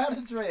a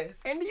sweater dress.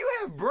 And do you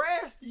have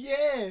breasts?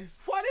 Yes.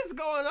 What is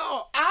going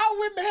on? All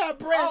women have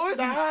breasts, Oh, it's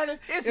now, honey.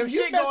 it's If some you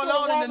shit mess going with a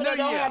on in woman the that new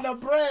don't year. have no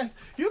breasts,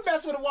 you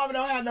mess with a woman that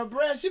don't have no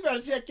breasts, you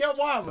better check your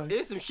woman.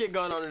 There's some shit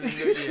going on in the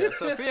new year.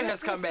 Sophia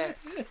has come back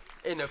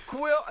in a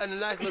quilt and a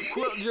nice little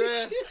quilt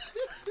dress.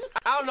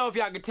 I don't know if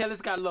y'all can tell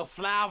it's got a little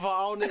flower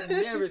on it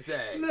and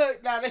everything.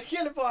 Look, now the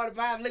killing part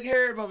about it, look,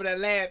 Herb over there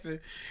laughing.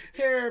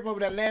 Herb over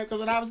there laughing, because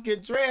when I was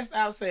getting dressed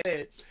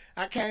outside,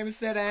 I came and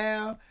sat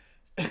down.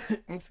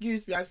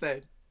 Excuse me, I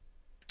said,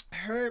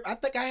 Herb, I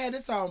think I had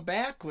this on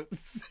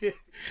backwards.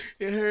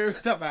 And Herb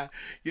was talking about,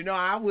 you know,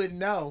 I wouldn't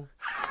know.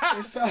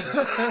 And so,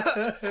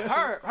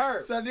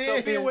 Herb. So then,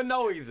 Sophia wouldn't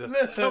know either.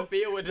 Look,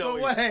 Sophia would know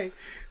but either. wait,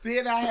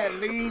 then I had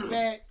leaned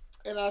back.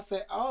 And I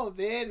said, oh,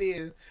 there it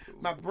is.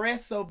 My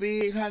breast so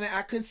big, honey,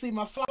 I couldn't see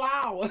my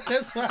flower.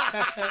 That's why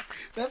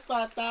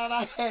I thought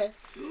I had.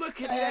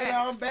 Look at I had it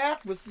that. on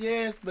backwards,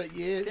 yes, but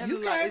yes. That You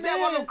look like, came is that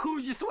one in. of them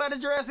Coogee sweater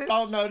dresses?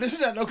 Oh, no, this is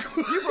not no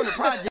cool. You from the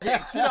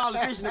projects. You know all the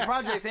fish in the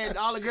projects had,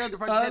 all the girls in the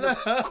projects had the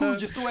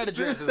Coogee sweater This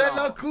dresses is not on.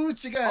 no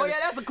coochie, guys. Oh, yeah,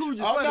 that's a Coogee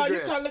Oh, sweater no, you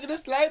dress. can't look at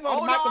this label on Oh,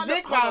 the no, Michael I know.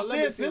 Vick Hold on, about let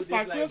me this. see This is what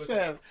my this Christmas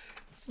label present.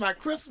 It's my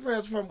Christmas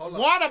present from Hold on.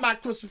 one of my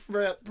Christmas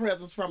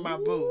presents from my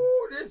boo.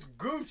 Ooh, this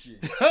Gucci.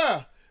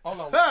 Huh. Hold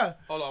on, Huh.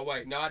 Hold on,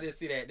 wait. No, I didn't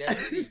see that. That's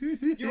see.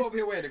 You over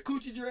here wearing a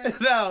coochie dress?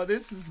 No,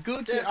 this is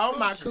Gucci That's on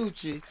my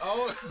Gucci. coochie.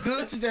 Oh.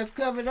 Gucci that's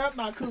covered up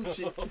my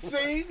coochie.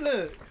 See,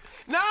 look.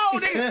 No,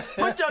 nigga.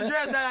 Put your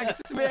dress down. I can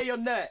smell your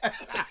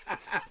nuts.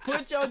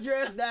 Put your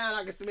dress down.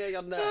 I can smell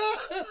your nuts.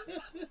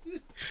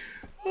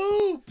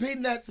 Ooh,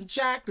 peanuts and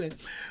chocolate.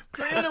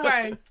 But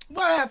anyway,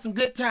 want to have some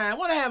good time.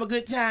 Want to have a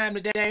good time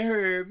today,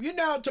 Herb. You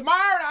know,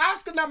 tomorrow the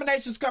Oscar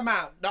nominations come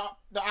out.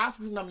 The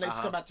Oscars nominations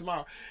come out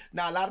tomorrow.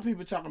 Now, a lot of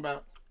people talking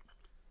about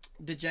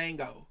the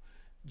Django.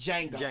 The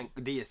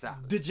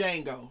DSI. The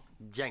Django.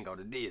 Django,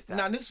 the DSI.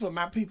 Now, this is for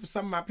my people,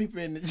 some of my people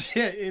in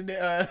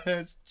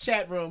the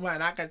chat room,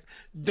 honey.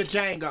 The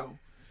Django.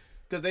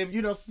 Because if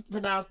you don't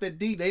pronounce that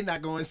D, they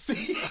not going to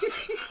see.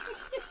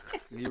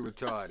 You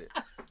retarded.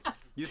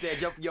 You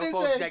said your They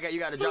folks, said, you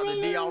got to drop the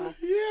D on them?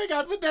 Yeah, I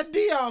got to put that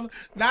D on them.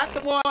 Not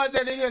the ones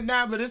that are here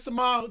now, but it's some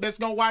more that's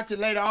going to watch it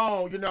later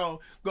on, you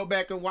know. Go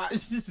back and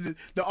watch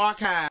the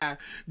archive.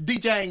 D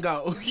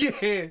Django.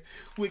 Yeah.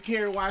 With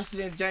Kerry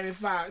Washington, Jamie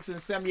Foxx,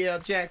 and Samuel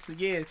Jackson.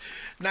 Yeah.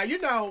 Now, you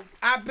know,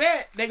 I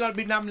bet they're going to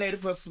be nominated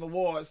for some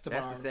awards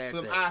tomorrow. That's the sad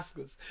some thing.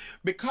 Oscars.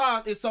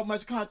 Because it's so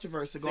much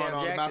controversy going Sam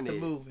on Jackson about the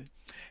is. movie.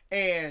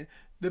 And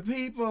the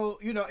people,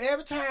 you know,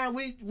 every time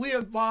we're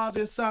involved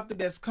in something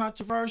that's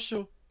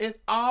controversial, it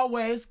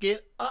always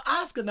get an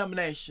Oscar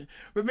nomination.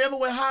 Remember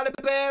when Halle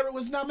Berry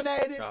was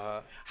nominated?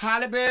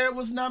 Halle Berry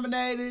was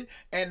nominated,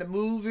 and the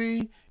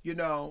movie, you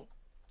know,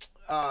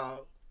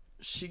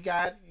 she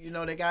got, you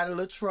know, they got a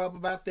little trouble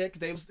about that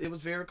because it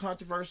was very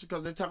controversial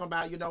because they're talking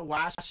about, you know,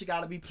 why she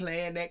got to be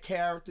playing that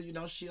character, you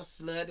know, she a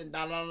slut and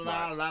la la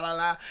la la la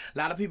la. A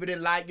lot of people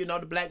didn't like, you know,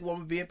 the black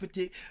woman being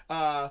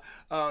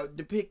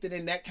depicted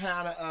in that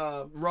kind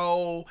of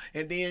role,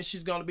 and then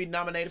she's going to be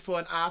nominated for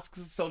an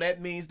Oscar, so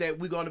that means that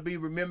we're going to be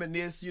remembering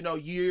this, you know,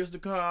 years to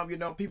come. You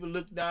know, people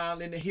look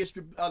down in the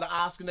history of the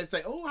Oscar and they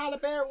say, oh, Halle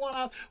Berry won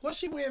Oscar. What's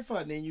she win for?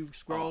 And then you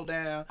scroll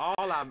down.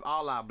 All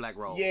our black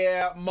roles.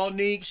 Yeah,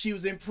 Monique, she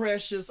was in Precious,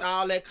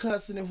 all that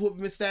cussing and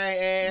whooping Miss Thang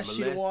ass.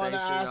 She done won the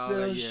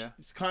Oscars.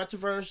 It's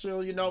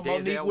controversial, you know.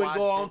 Monique would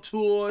go on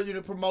tour, you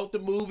know, promote the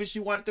movie. She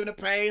wanted them to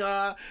pay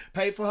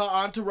for her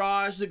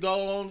entourage to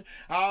go on,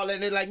 all that.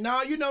 And they're like,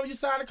 no, you know, you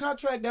signed a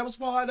contract. That was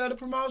part of the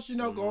promotion,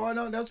 you know, going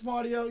on. That's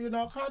part of your, you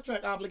know,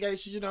 contract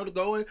obligations, you know, to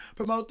go and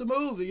promote the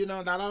movie, you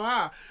know,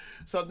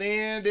 So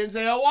then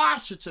Denzel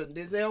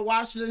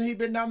Washington, he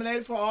been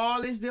nominated for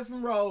all these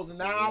different roles, and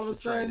now all of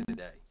a sudden,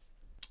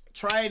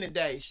 Training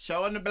Day,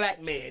 showing the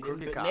black man in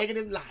the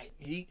negative light.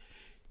 He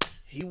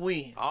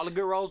win. All the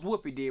good roles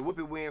Whoopi did.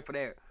 Whoopi win for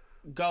that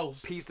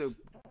Ghost piece of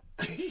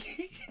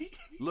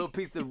little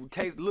piece of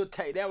taste.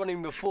 That wasn't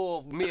even a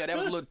full meal. That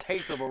was a little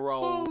taste of a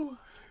role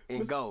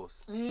in Ghost.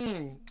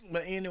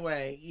 But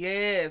anyway,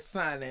 yes,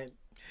 honey.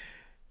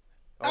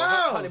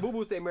 Honey Boo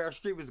Boo said Meryl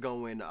Streep was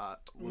gonna win.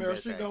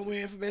 Meryl Streep gonna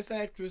win for Best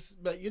Actress,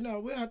 but you know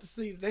we'll have to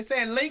see. They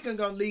saying Lincoln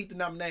gonna lead the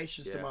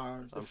nominations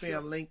tomorrow. The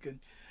film Lincoln.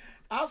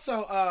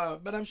 Also,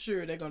 but I'm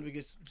sure they're gonna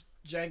get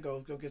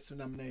Django gonna get some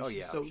nominations. Oh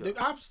yeah, so sure.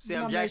 the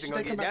Sam Jackson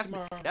gonna they come get out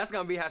tomorrow. that's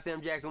gonna be how Sam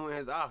Jackson win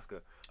his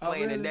Oscar,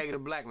 playing a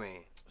negative black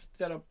man.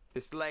 Instead of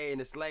the slave,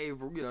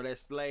 you know, that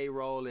slave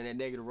role and that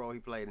negative role he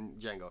played in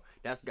Django.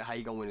 That's how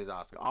you gonna win his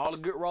Oscar. All the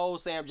good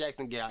roles Sam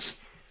Jackson got.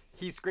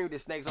 He screamed at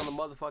snakes on the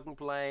motherfucking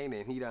plane,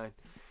 and he done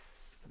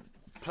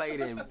played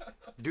in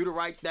Do the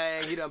Right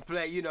Thing. He done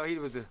played, you know, he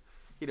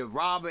the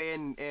robber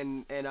and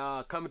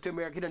Coming to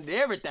America. He done did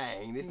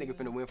everything. This nigga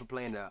finna win for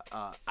playing the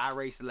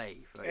irate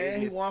slave.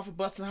 And he won for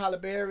busting Halle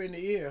Berry in the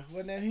ear.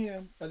 Wasn't that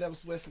him? Or that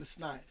was Wesley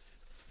Snipes?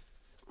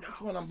 Which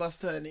one I'm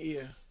busting her in the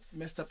ear?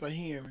 Messed up her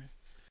hearing.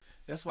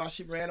 That's why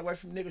she ran away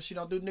from niggas. She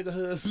don't do nigga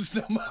husbands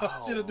no more.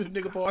 Oh. She don't do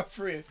nigga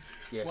boyfriend.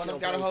 Yeah, one of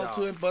them got a hold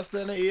to it and bust her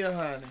in the ear,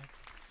 honey.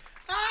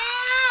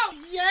 Oh,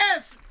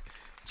 yes.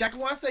 Jackie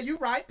One said, you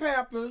right,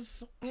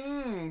 Peppers.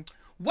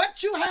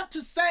 What you have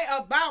to say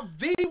about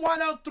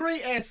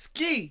V103 and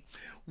Ski?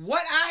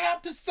 What I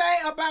have to say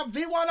about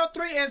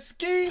V103 and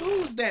Ski?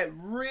 Who's that?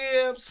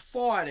 Ribs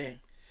 40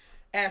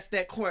 asked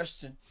that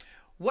question.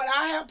 What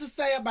I have to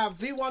say about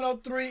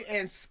V103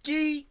 and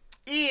Ski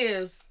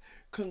is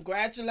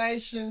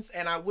congratulations,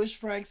 and I wish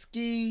Frank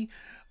Ski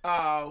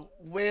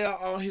well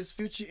on his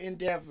future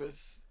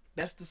endeavors.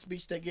 That's the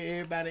speech they give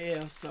everybody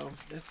else, so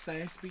that's the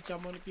same speech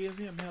I'm going to give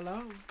him.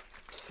 Hello.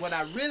 What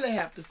I really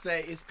have to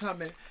say is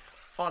coming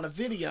on a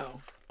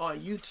video on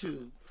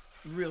YouTube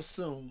real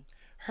soon.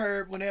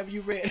 Herb, whenever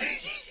you ready.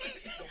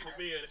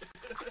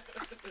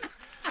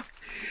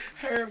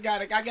 Herb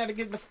I got to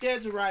get my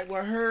schedule right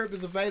where Herb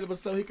is available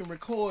so he can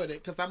record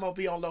it, because I'm going to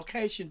be on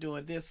location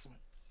doing this one.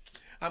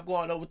 I'm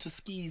going over to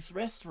Ski's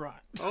restaurant.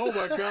 Oh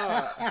my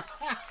God.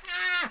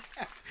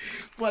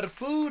 Well, the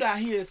food out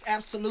here is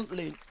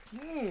absolutely...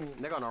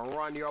 They're going to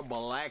run your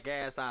black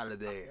ass out of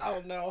there.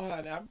 Oh no,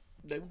 honey.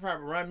 They would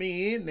probably run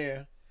me in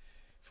there.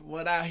 From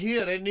what I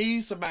hear, they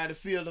need somebody to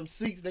fill them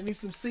seats. They need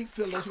some seat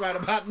fillers right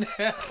about now.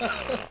 But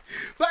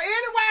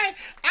anyway,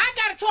 I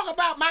got to talk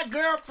about my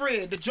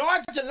girlfriend, the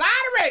Georgia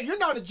Lottery. You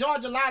know the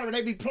Georgia Lottery,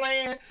 they be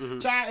playing.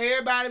 Trying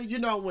everybody, you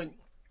know, when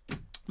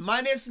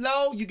money is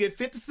low, you get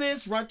 50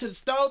 cents, run to the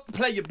store,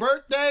 play your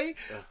birthday,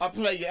 or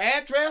play your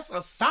address,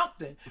 or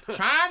something.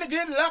 Trying to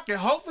get lucky.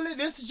 Hopefully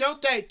this is your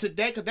day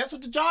today, because that's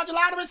what the Georgia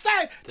Lottery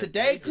say.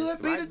 Today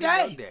could be the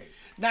day.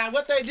 Now,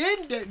 what they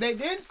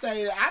didn't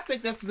say, I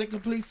think this is a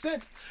complete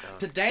sense.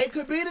 Today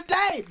could be the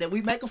day that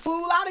we make a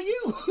fool out of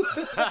you.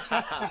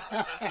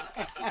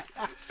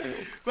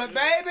 But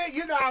baby,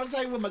 you know I was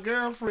hanging with my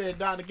girlfriend,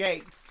 Donna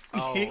Gates.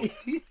 Oh,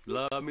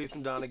 love me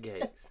some Donna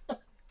Gates.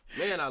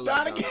 Man, I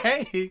love Donna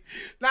Gates.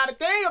 Now, the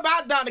thing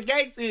about Donna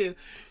Gates is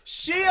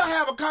she'll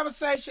have a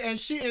conversation and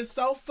she is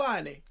so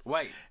funny.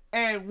 Wait.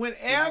 And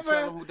whenever... Did you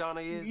tell them who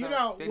Donna is? You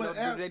know,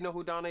 do they know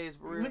who Donna is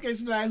for real? We can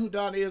explain who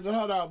Donna is, but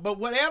hold on. But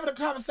whatever the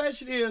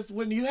conversation is,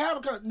 when you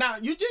have a... Now,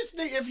 you just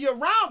need... If you're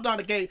around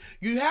Donna Gates,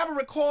 you have a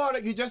recorder,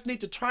 you just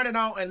need to turn it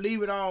on and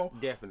leave it on.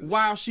 Definitely.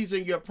 While she's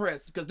in your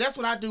presence. Because that's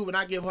what I do when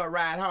I give her a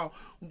ride home.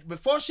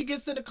 Before she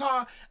gets in the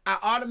car, I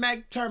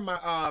automatically turn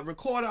my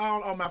recorder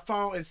on my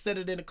phone and set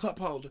it in the cup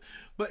holder.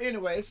 But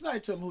anyway,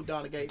 explain to them who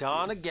Donna Gates is.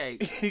 Donna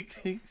Gates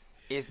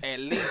is at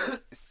least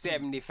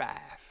 75.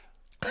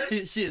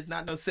 She is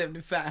not no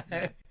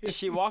 75.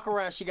 She walk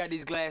around, she got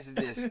these glasses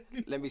this.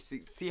 Let me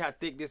see how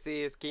thick this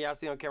is. Can y'all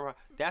see on camera?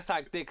 That's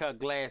how thick her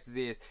glasses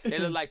is. They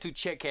look like 2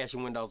 check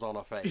cashing windows on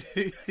her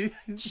face.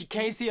 She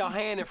can't see her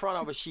hand in front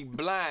of her. She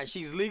blind.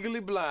 She's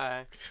legally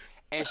blind.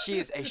 And she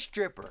is a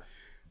stripper.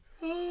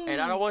 And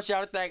I don't want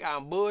y'all to think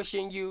I'm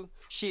bullshitting you.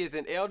 She is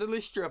an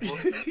elderly stripper.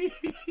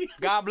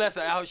 God bless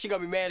her. She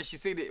gonna be mad if she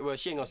see this. Well,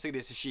 she ain't gonna see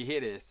this if she hear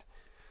this.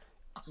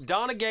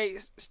 Donna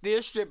Gates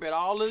still strip at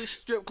all of the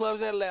strip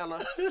clubs in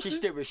Atlanta. She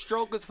strip at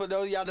Strokers. For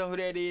those of y'all know who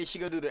that is, she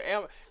gonna do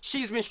the...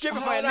 She's been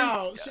stripping for at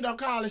least... She don't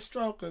call it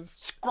Strokers.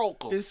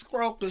 Scrokers. It's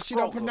Scrokers. She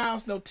don't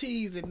pronounce no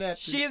T's and nothing.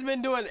 She has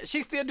been doing...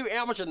 She still do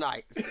amateur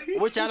nights,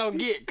 which I don't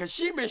get, because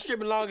she been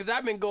stripping long as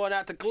I've been going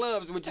out to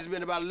clubs, which has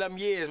been about 11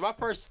 years.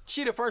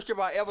 She the first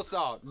stripper I ever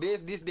saw.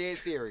 This dead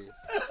serious.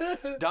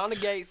 Donna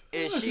Gates,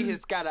 and she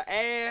has got an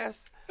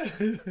ass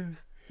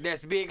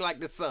that's big like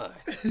the sun.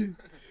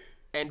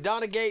 And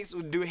Donna Gates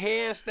would do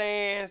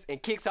handstands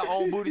and kicks her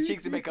own booty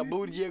cheeks and make her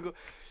booty jiggle.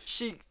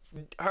 She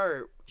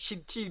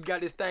got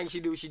this thing she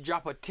do. She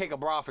take a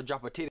bra off and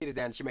drop her titties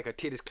down and she make her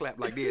titties clap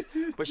like this.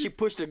 But she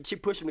push them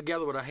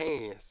together with her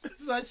hands.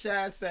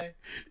 Sunshine say,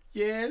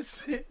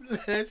 yes,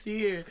 let's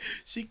hear.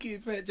 She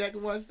keeps Jackie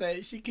One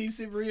say she keeps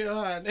it real,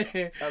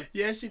 honey.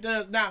 Yes, she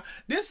does. Now,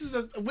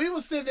 we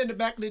were sitting in the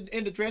back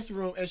in the dressing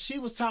room and she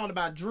was talking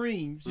about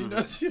dreams. You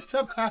know, she was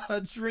talking about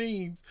her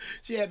dreams.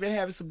 She had been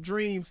having some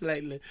dreams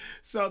lately.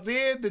 So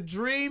then the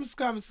dreams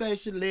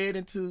conversation led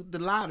into the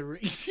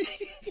lottery.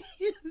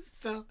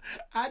 So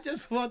I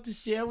just want to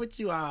share with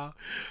you all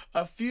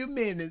a few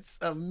minutes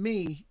of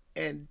me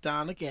and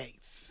Donna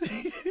Gates.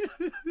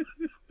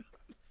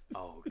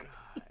 Oh,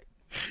 God.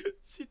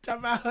 She talking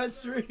about her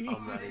dream.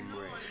 I'm not even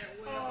ready.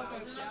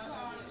 Because in our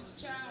car, there was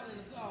a child in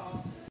the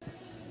car.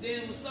 Then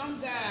there was some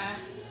guy,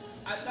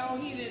 I thought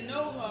he didn't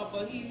know her,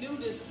 but he knew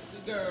this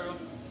girl.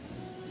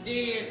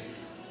 Then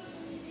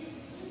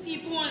he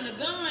pointed a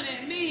gun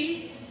at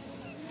me,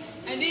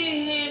 and then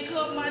he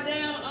handcuffed my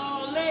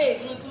damn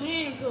legs with some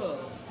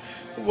handcuffs.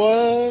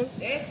 What?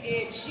 That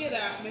scared the shit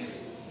out of me.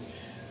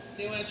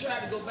 Then when I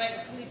tried to go back to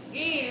sleep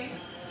again,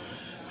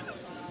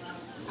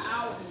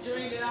 I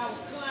dreamed that I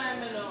was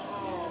climbing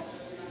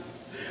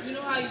you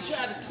know how you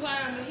try to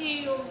climb a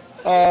hill?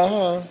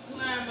 Climb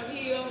a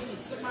hill, and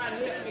somebody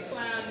helped me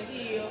climb the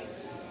hill.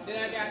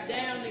 Then I got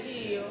down the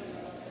hill,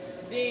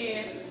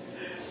 then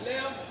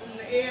left from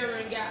the area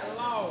and got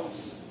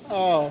lost.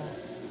 Oh.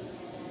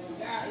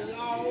 Got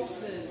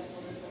lost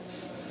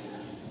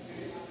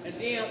and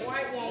then a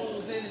white woman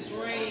was in the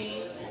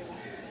dream.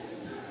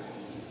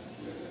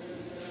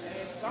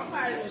 And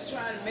somebody was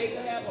trying to make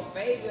her have a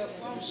baby or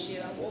some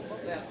shit. I woke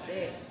up after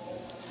that.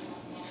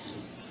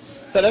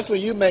 So that's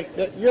when you make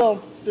that. You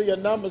don't do your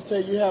numbers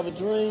till you have a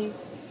dream.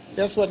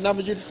 That's what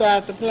numbers you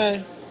decide to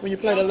play when you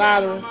play the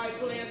lottery. Sometimes I might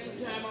play it,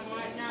 sometimes I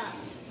might not.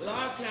 A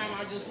lot of times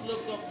I just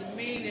look up the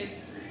meaning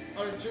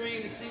of the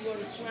dream to see what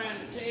it's trying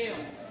to tell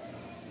me.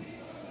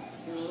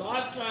 And a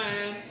lot of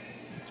times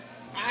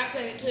I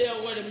can't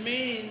tell what it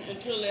means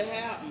until it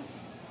happens.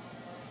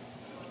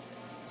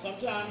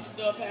 Sometimes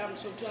stuff happens,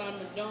 sometimes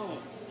it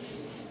don't.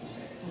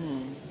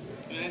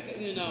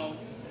 You know,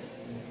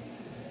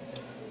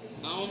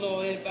 I don't know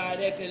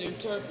anybody that can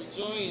interpret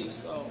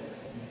dreams,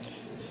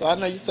 So I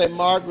know you say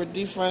Margaret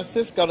D.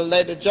 Francisco, the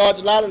lady, the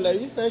Georgia lottery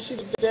lady. You say she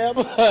the damn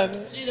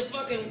honey. She the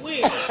fucking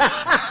witch.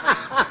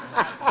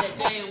 That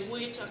damn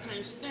witch, I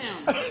can't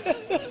stand her.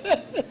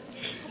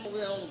 Come over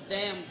here, old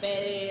damn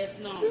badass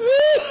number.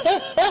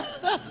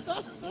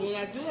 When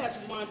I do have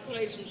some money,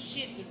 play some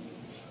shit,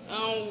 I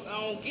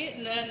don't get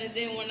nothing, and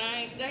then when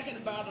I ain't thinking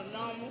about a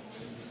number,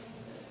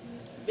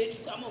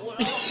 bitch come up with all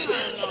kind of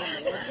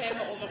numbers. I came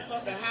up with my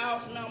fucking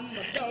house number,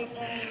 my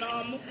telephone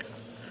number,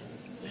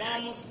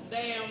 mama's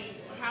damn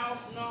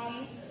house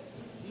number,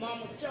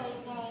 mama's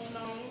telephone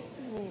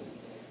number.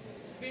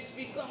 Bitch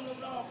be coming up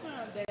with all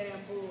kind of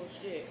damn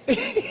bullshit.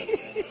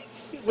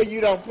 When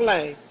you don't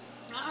play.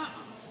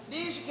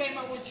 Then she came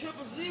up with 000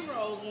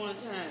 one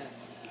time.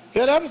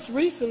 Yeah, that was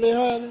recently,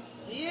 honey.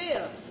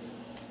 Yeah.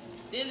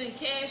 Then in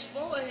Cash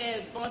Forward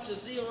had a bunch of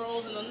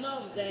zeros and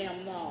another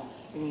damn number.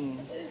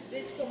 This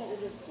bitch come up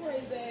with this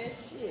crazy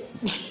ass shit.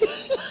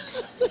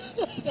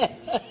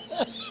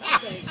 I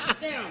can't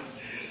stand it.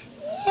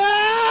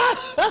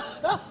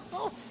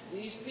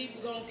 These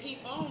people gonna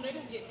keep on. They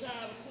gonna get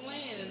tired of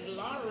playing, and the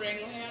lottery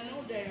ain't gonna have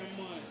no damn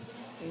money.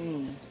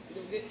 They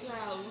gonna get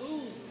tired of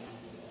losing.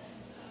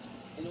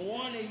 And the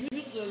one that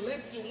used to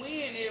let you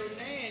win every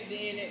now and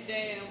then, that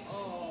damn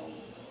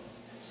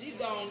she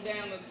gone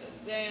down to the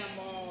damn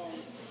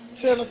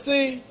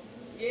Tennessee?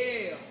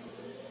 Yeah.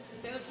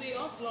 Tennessee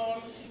or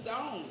Florida, she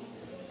gone.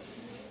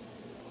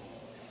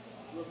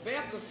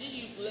 Rebecca, she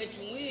used to let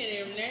you win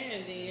every now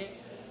and then.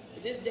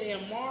 But this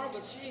damn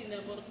Margaret, she ain't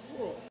nothing but a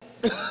crook.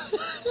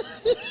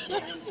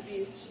 Damn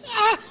bitch.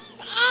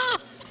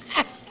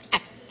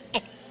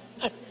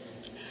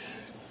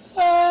 I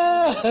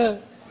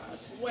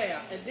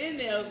swear. And then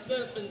they'll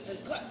set up and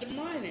cut the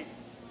money.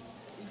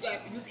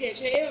 You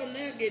catch hell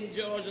now getting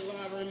Georgia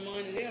lottery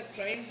money. They'll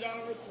change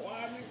all the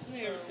requirements and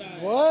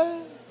everything.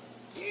 What?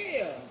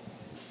 Yeah.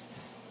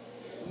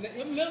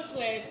 The middle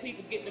class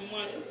people get the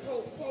money.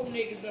 The poor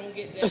niggas don't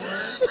get that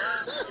money.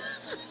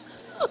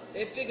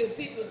 They figure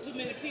too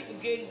many people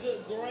getting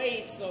good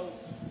grades, so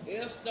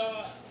they'll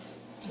start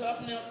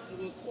toughening up the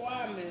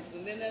requirements.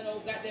 And then they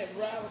don't got that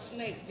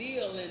rattlesnake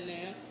deal in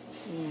there.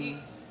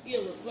 He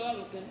a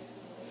Republican.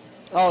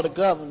 Oh, the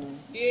governor.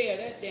 Yeah,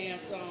 that damn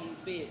son of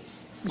a bitch.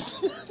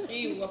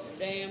 He ain't worth a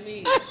damn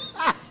either.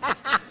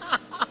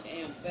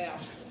 Damn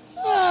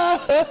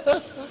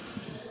bastard.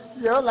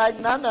 You don't like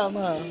none of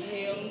them, huh?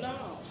 Hell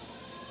no.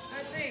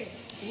 I see.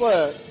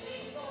 What?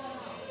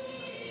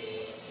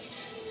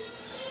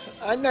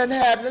 Ain't nothing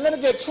happening. Let me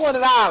get $20.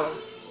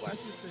 Why she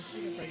said she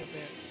can bring it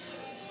back?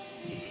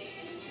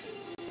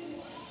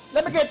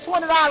 Let me get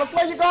 $20.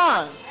 Where you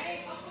going?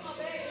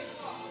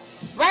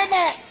 Bring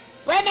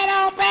that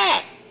on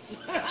back.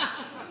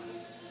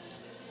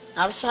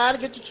 I was trying to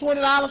get the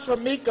 $20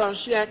 from Mika and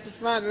she acted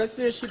funny. Let's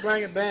see if she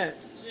bring it back.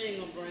 She ain't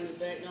gonna bring it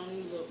back. Don't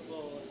even look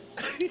for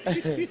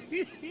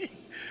it.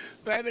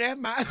 Baby, that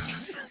my...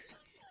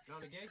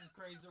 Johnny Gates is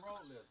crazy the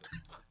road lizard.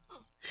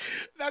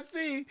 Now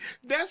see,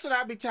 that's what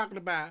I be talking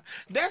about.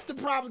 That's the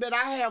problem that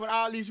I have with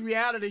all these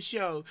reality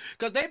shows.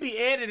 Because they be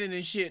editing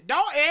and shit.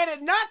 Don't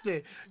edit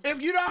nothing.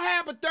 If you don't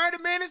have a 30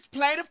 minutes,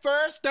 play the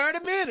first 30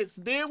 minutes.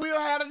 Then we'll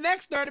have the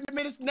next 30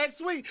 minutes next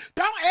week.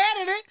 Don't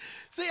edit it.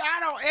 See, I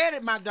don't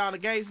edit my Donna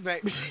Gates,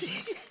 baby.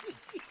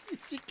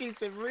 She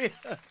keeps it real.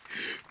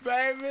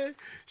 Baby,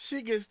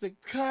 she gets to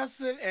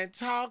cussing and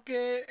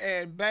talking.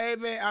 And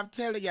baby, I'm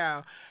telling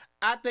y'all,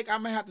 I think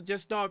I'm going to have to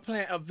just start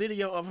playing a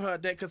video of her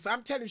that, because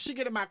I'm telling you, she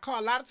get in my car.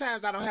 A lot of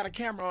times I don't have a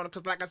camera on her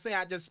because, like I say,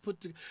 I just put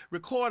the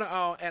recorder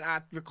on and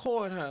I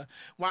record her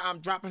while I'm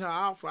dropping her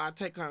off, or I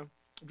take her,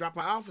 drop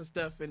her off and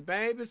stuff. And,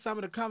 baby, some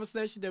of the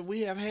conversations that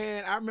we have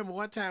had, I remember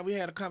one time we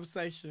had a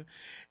conversation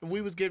and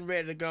we was getting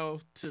ready to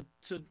go to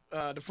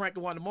the Frank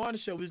and Wonder Morning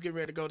Show. We was getting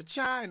ready to go to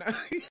China.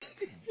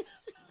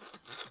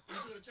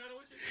 You to China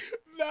with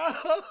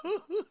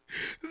you?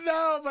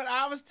 No, but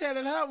I was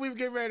telling her we were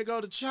getting ready to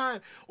go to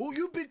China. Oh,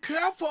 you be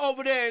careful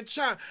over there in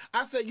China.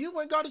 I said, you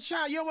want to go to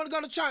China? You don't want to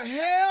go to China?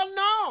 Hell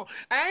no.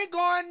 I ain't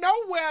going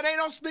nowhere. They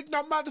don't speak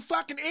no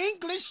motherfucking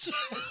English.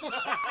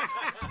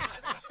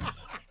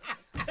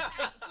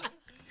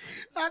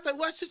 I said,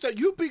 what she said?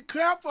 You be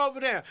careful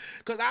over there.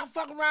 Because I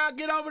fuck around,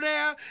 get over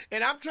there,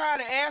 and I'm trying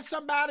to ask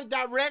somebody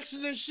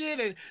directions and shit,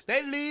 and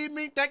they leave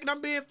me thinking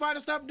I'm being funny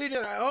and stuff. They're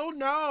like, oh,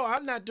 no,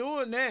 I'm not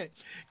doing that.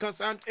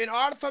 Because in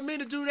order for me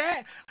to do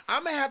that,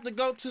 I'm going to have to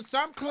go to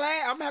some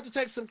class. I'm going to have to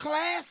take some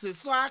classes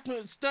so I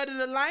can study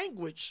the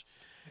language.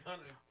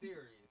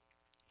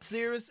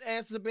 Serious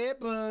as a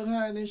bed bug,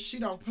 honey. She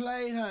don't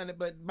play, honey,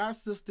 but my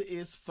sister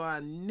is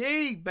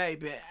funny,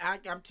 baby.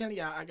 I'm telling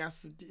y'all, I got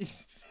some...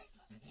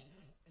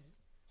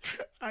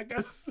 I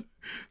got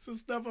some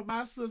stuff for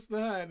my sister,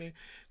 honey.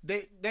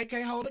 They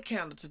can't hold a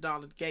candle to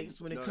Donna Gates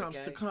when it comes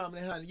to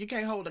comedy, honey. You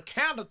can't hold a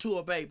candle to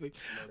her, baby.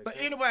 But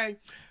anyway,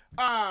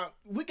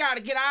 we got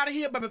to get out of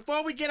here. But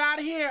before we get out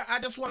of here, I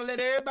just want to let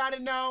everybody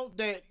know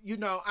that, you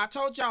know, I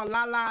told y'all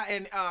Lala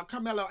and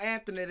Carmelo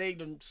Anthony, they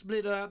done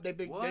split up. They're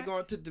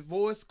going to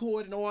divorce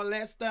court and all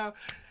that stuff.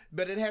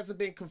 But it hasn't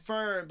been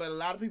confirmed. But a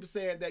lot of people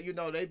saying that, you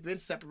know, they've been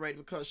separated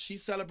because she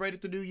celebrated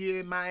the New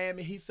Year in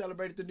Miami. He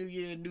celebrated the New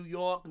Year in New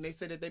York. And they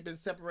said that they've been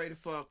separated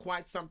for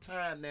quite some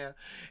time now.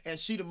 And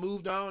she done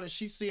moved on and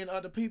she's seeing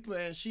other people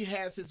and she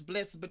has his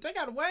blessing. But they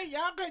got to wait.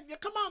 Y'all,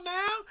 come on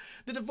now.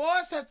 The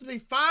divorce has to be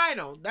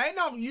final. They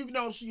know, you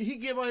know, he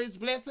give her his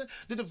blessing.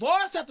 The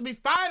divorce has to be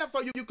final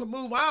for you can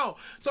move on.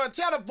 So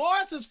until the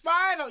divorce is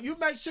final, you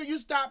make sure you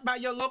stop by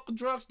your local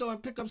drugstore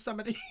and pick up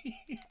some of these.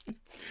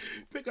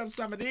 Pick up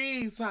some of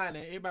these,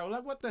 honey. Everybody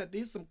like, what the?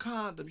 These some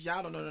condoms.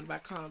 Y'all don't know nothing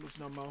about condoms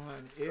no more,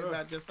 honey.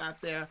 Everybody just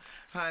out there,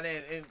 honey,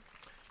 and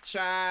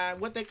try,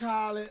 what they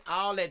call it?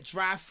 All that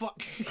dry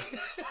fuck.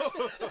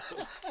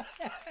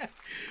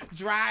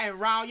 Dry and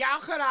raw. Y'all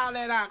cut all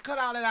that out. Cut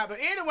all that out. But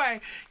anyway,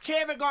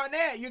 Kevin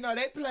Garnett, you know,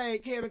 they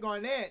played Kevin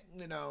Garnett,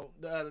 you know,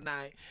 the other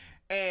night.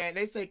 And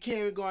they say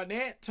Kevin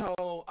Garnett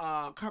told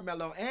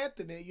Carmelo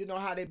Anthony, you know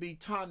how they be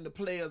taunting the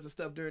players and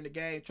stuff during the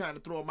game, trying to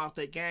throw them off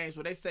their games.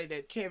 Well, they say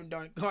that Kevin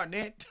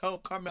Garnett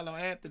told Carmelo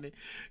Anthony,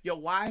 your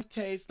wife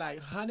tastes like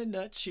Honey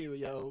Nut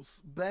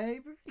Cheerios,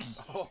 baby.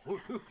 Oh,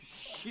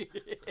 shit.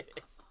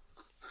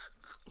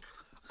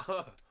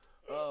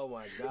 Oh,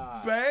 my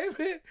God.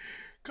 Baby,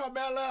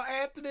 Carmelo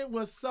Anthony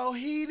was so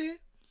heated.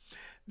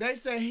 They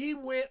say he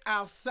went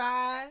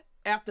outside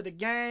after the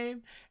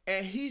game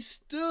and he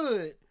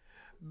stood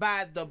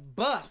by the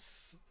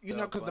bus, you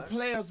know, because the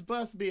players'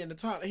 bus be in the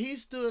top. He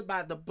stood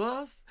by the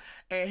bus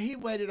and he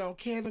waited on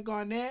Kevin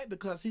Garnett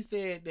because he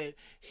said that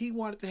he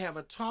wanted to have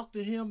a talk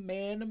to him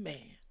man to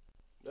man.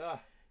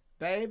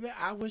 Baby,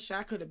 I wish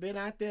I could have been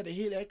out there to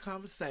hear that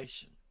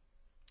conversation.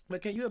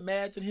 But can you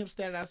imagine him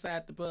standing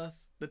outside the bus,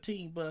 the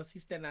team bus?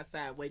 He's standing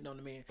outside waiting on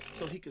the man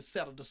so he could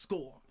settle the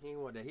score. He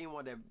didn't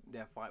want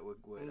that fight with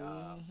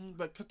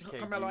But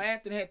Carmelo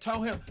Anthony had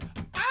told him,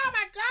 oh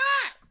my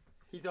God!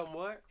 He told him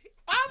what?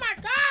 Oh my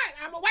God!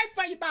 I'm gonna wait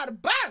for you by the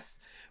bus.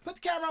 Put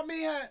the camera on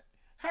me,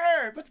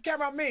 her. Put the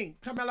camera on me.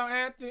 Carmelo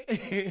Anthony.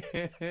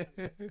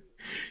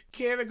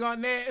 Kevin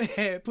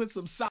Garnett put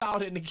some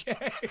salt in the game.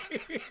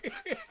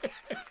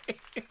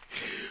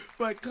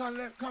 But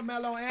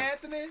Carmelo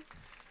Anthony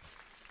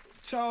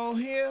told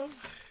him,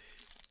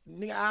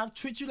 nigga, I'll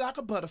treat you like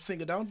a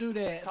butterfinger. Don't do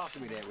that. Talk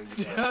to me that when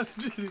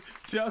you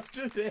don't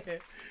do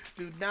that.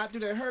 Do not do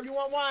that. Herb, you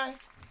want wine?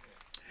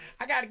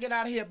 I gotta get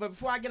out of here, but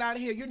before I get out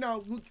of here, you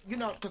know,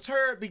 cause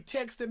Herb be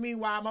texting me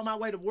while I'm on my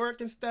way to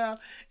work and stuff,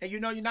 and you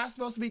know, you're not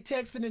supposed to be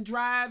texting and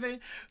driving.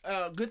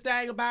 Good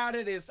thing about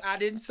it is I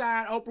didn't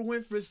sign Oprah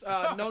Winfrey's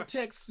no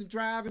text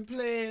driving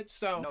pledge,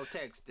 so no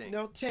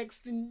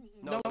texting,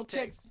 no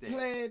text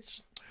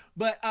pledge.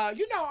 But,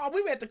 you know,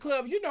 we were at the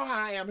club. You know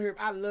how I am here.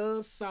 I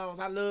love songs.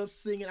 I love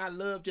singing. I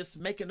love just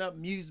making up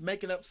music,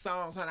 making up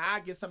songs. Honey,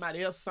 I get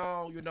somebody else's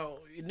song, you know,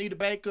 Anita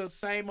Baker,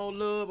 Same Old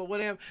Love or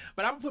whatever.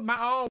 But I'm going to put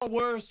my own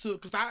words to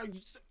it because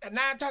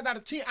 9 times out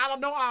of 10, I don't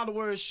know all the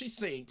words she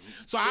sings.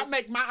 So I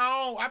make my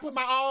own. I put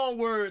my own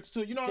words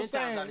to it. You know what I'm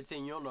saying? 10 times out of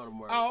 10, you don't know them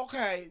words. Oh,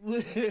 okay.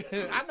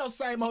 I know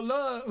Same Old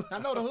Love. I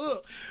know the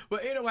hook.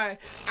 But anyway,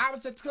 I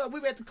was at the club. We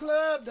were at the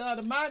club the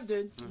other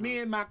Monday, me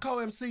and my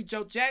co-MC,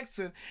 Joe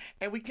Jackson,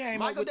 and we came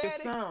Michael up with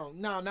Daddy? this song.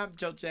 No, not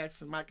Joe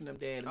Jackson. Michael and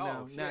them Daddy.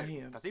 No, shit. not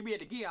him. Because he be at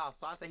the kiosk,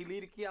 so I say he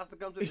leave the kiosk to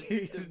come to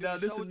the No,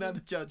 this is show another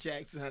too. Joe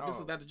Jackson. This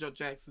is another Joe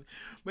Jackson.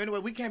 But anyway,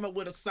 we came up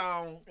with a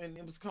song, and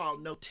it was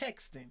called No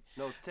Texting.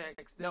 No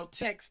texting. No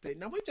Texting.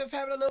 Now, we just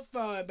having a little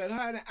fun, but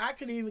honey, I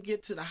couldn't even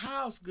get to the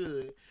house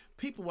good.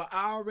 People were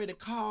already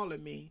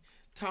calling me,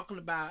 talking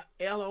about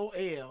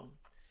LOL.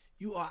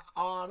 You are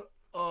out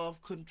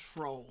of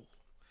control.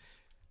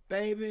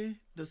 Baby,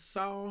 the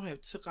song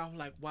have took off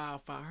like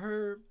wildfire.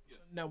 Herb,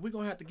 now we're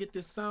going to have to get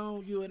this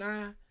song, you and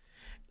I.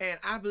 And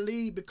I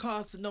believe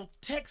because No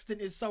Texting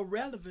is so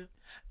relevant,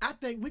 I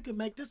think we can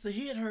make this a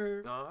hit,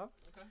 Herb.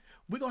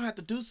 We're going to have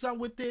to do something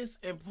with this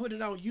and put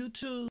it on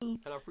YouTube.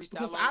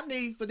 Because live? I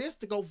need for this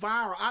to go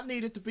viral. I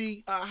need it to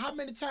be, how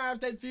many times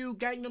they viewed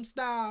Gangnam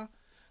Style?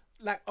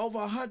 Like over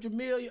 100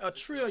 million, a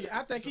trillion.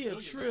 I think he a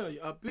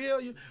trillion, a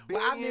billion.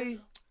 Well,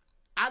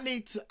 I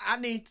need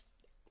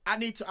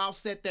to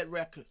offset that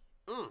record.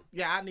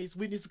 Yeah,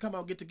 we need to come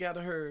on, get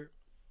together, Herb.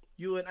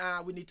 You and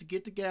I, we need to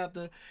get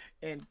together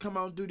and come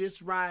on, do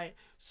this right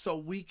so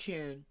we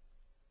can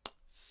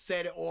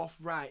set it off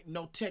right.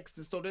 No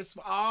texting. So this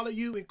for all of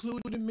you,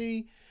 including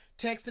me,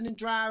 texting and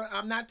driving.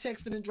 I'm not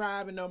texting and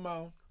driving no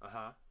more.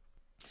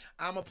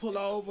 I'm going to pull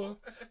over.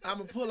 I'm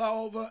going to pull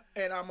over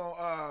and I'm going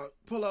to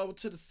pull over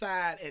to the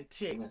side and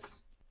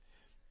text.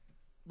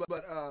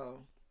 But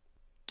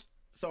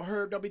so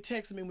Herb, don't be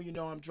texting me when you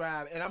know I'm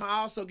driving. And I'm going to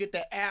also get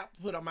the app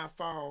put on my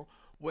phone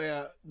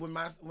where when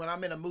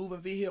I'm in a moving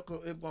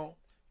vehicle, it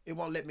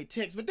won't let me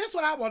text. But that's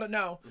what I want to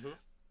know.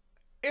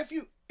 If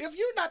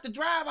you're not the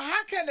driver,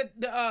 how can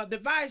the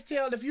device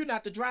tell if you're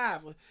not the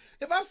driver?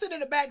 If I'm sitting in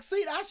the back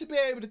seat, I should be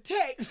able to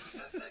text.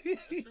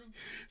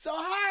 So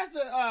how is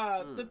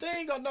the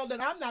thing gonna know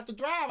that I'm not the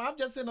driver? I'm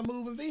just in a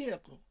moving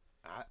vehicle.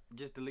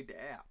 Just delete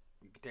the app.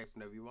 You can text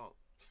whenever you want.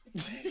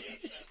 There you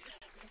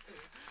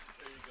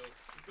go.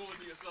 Go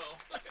into your song.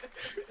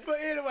 But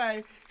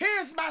anyway,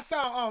 here's my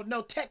song on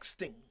No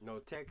Texting. No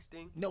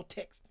texting? No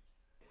texting.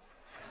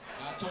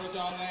 I told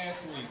y'all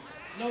last week.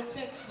 No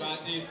texting.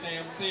 About these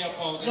damn cell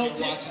phones No and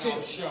you watching texting.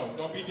 our show.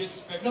 Don't be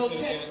disrespectful No to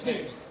the texting.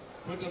 entertainers.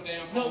 Put them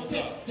damn No phones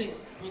up. texting.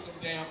 Put them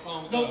damn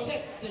phones No up.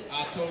 texting.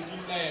 I told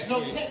you last No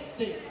week.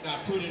 texting. Now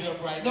put it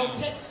up right No now.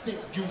 texting.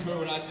 You heard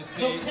what I just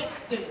No said.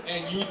 texting.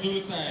 And you do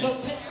the same. No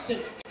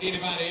texting.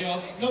 Anybody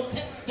else? No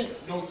texting.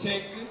 No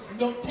texting.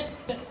 No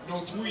texting.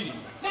 No tweeting.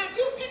 Now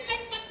you can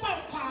make the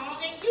phone call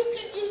and you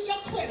can use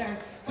your Twitter,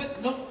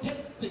 but no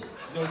texting.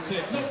 No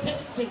texting. No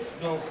texting.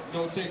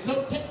 No texting. No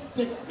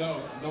texting.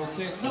 No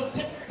texting. No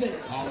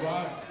texting. All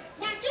right.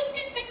 Now you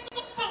can make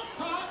the phone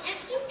call and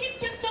you can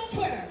check your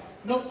Twitter.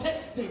 No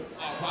texting.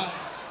 All right.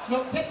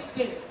 No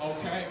texting.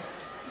 Okay.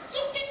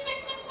 You can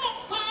make the phone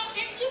call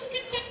and you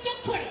can check your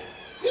Twitter.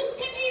 You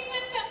can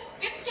even look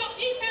at your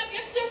email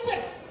if you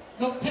will.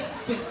 No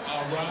texting.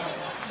 All right.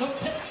 No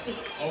texting.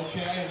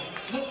 Okay.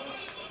 No.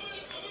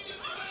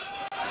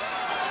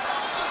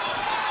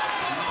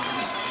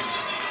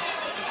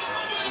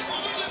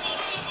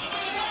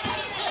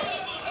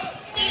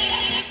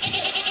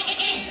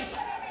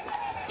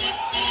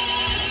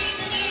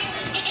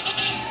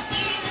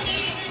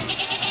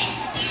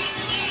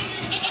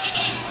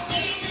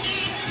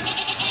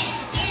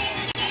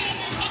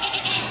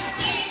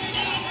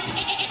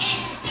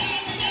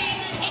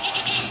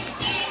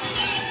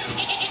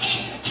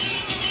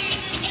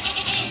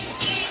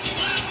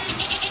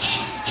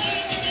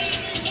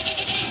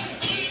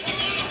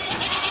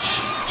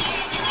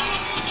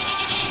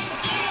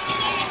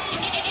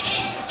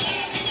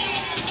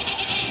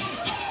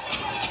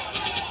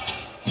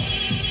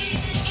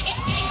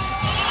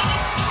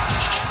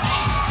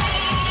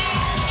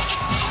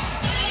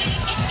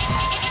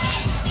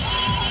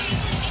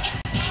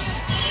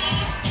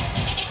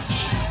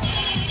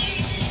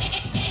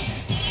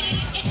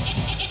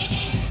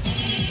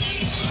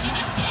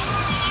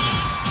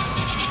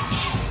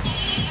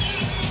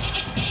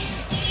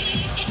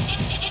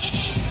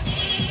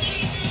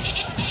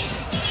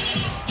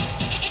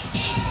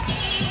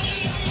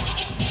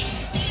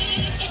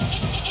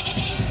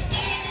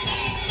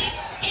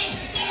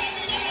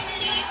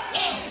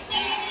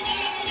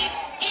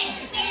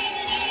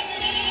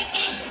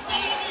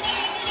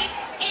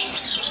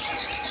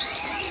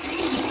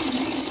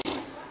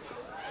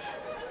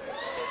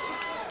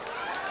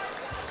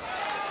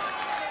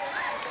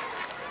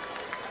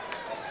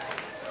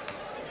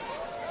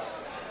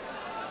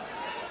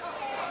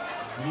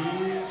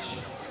 Bitch.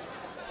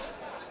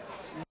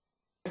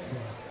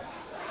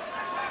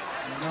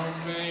 No,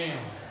 ma'am.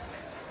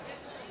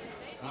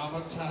 I'm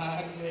a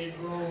tired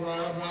Negro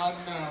right about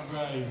now,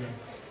 baby.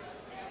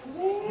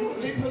 You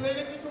can be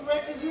politically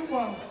correct if you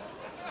want.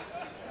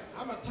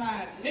 I'm a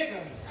tired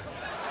nigga.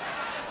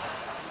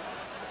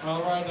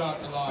 All right,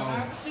 Dr. But Law.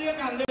 I still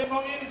got a little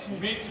more energy.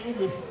 Me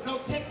too. No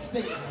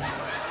texting.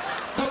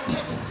 No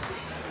texting.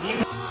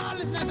 Oh,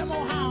 let's not no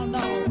more hound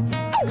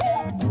dog.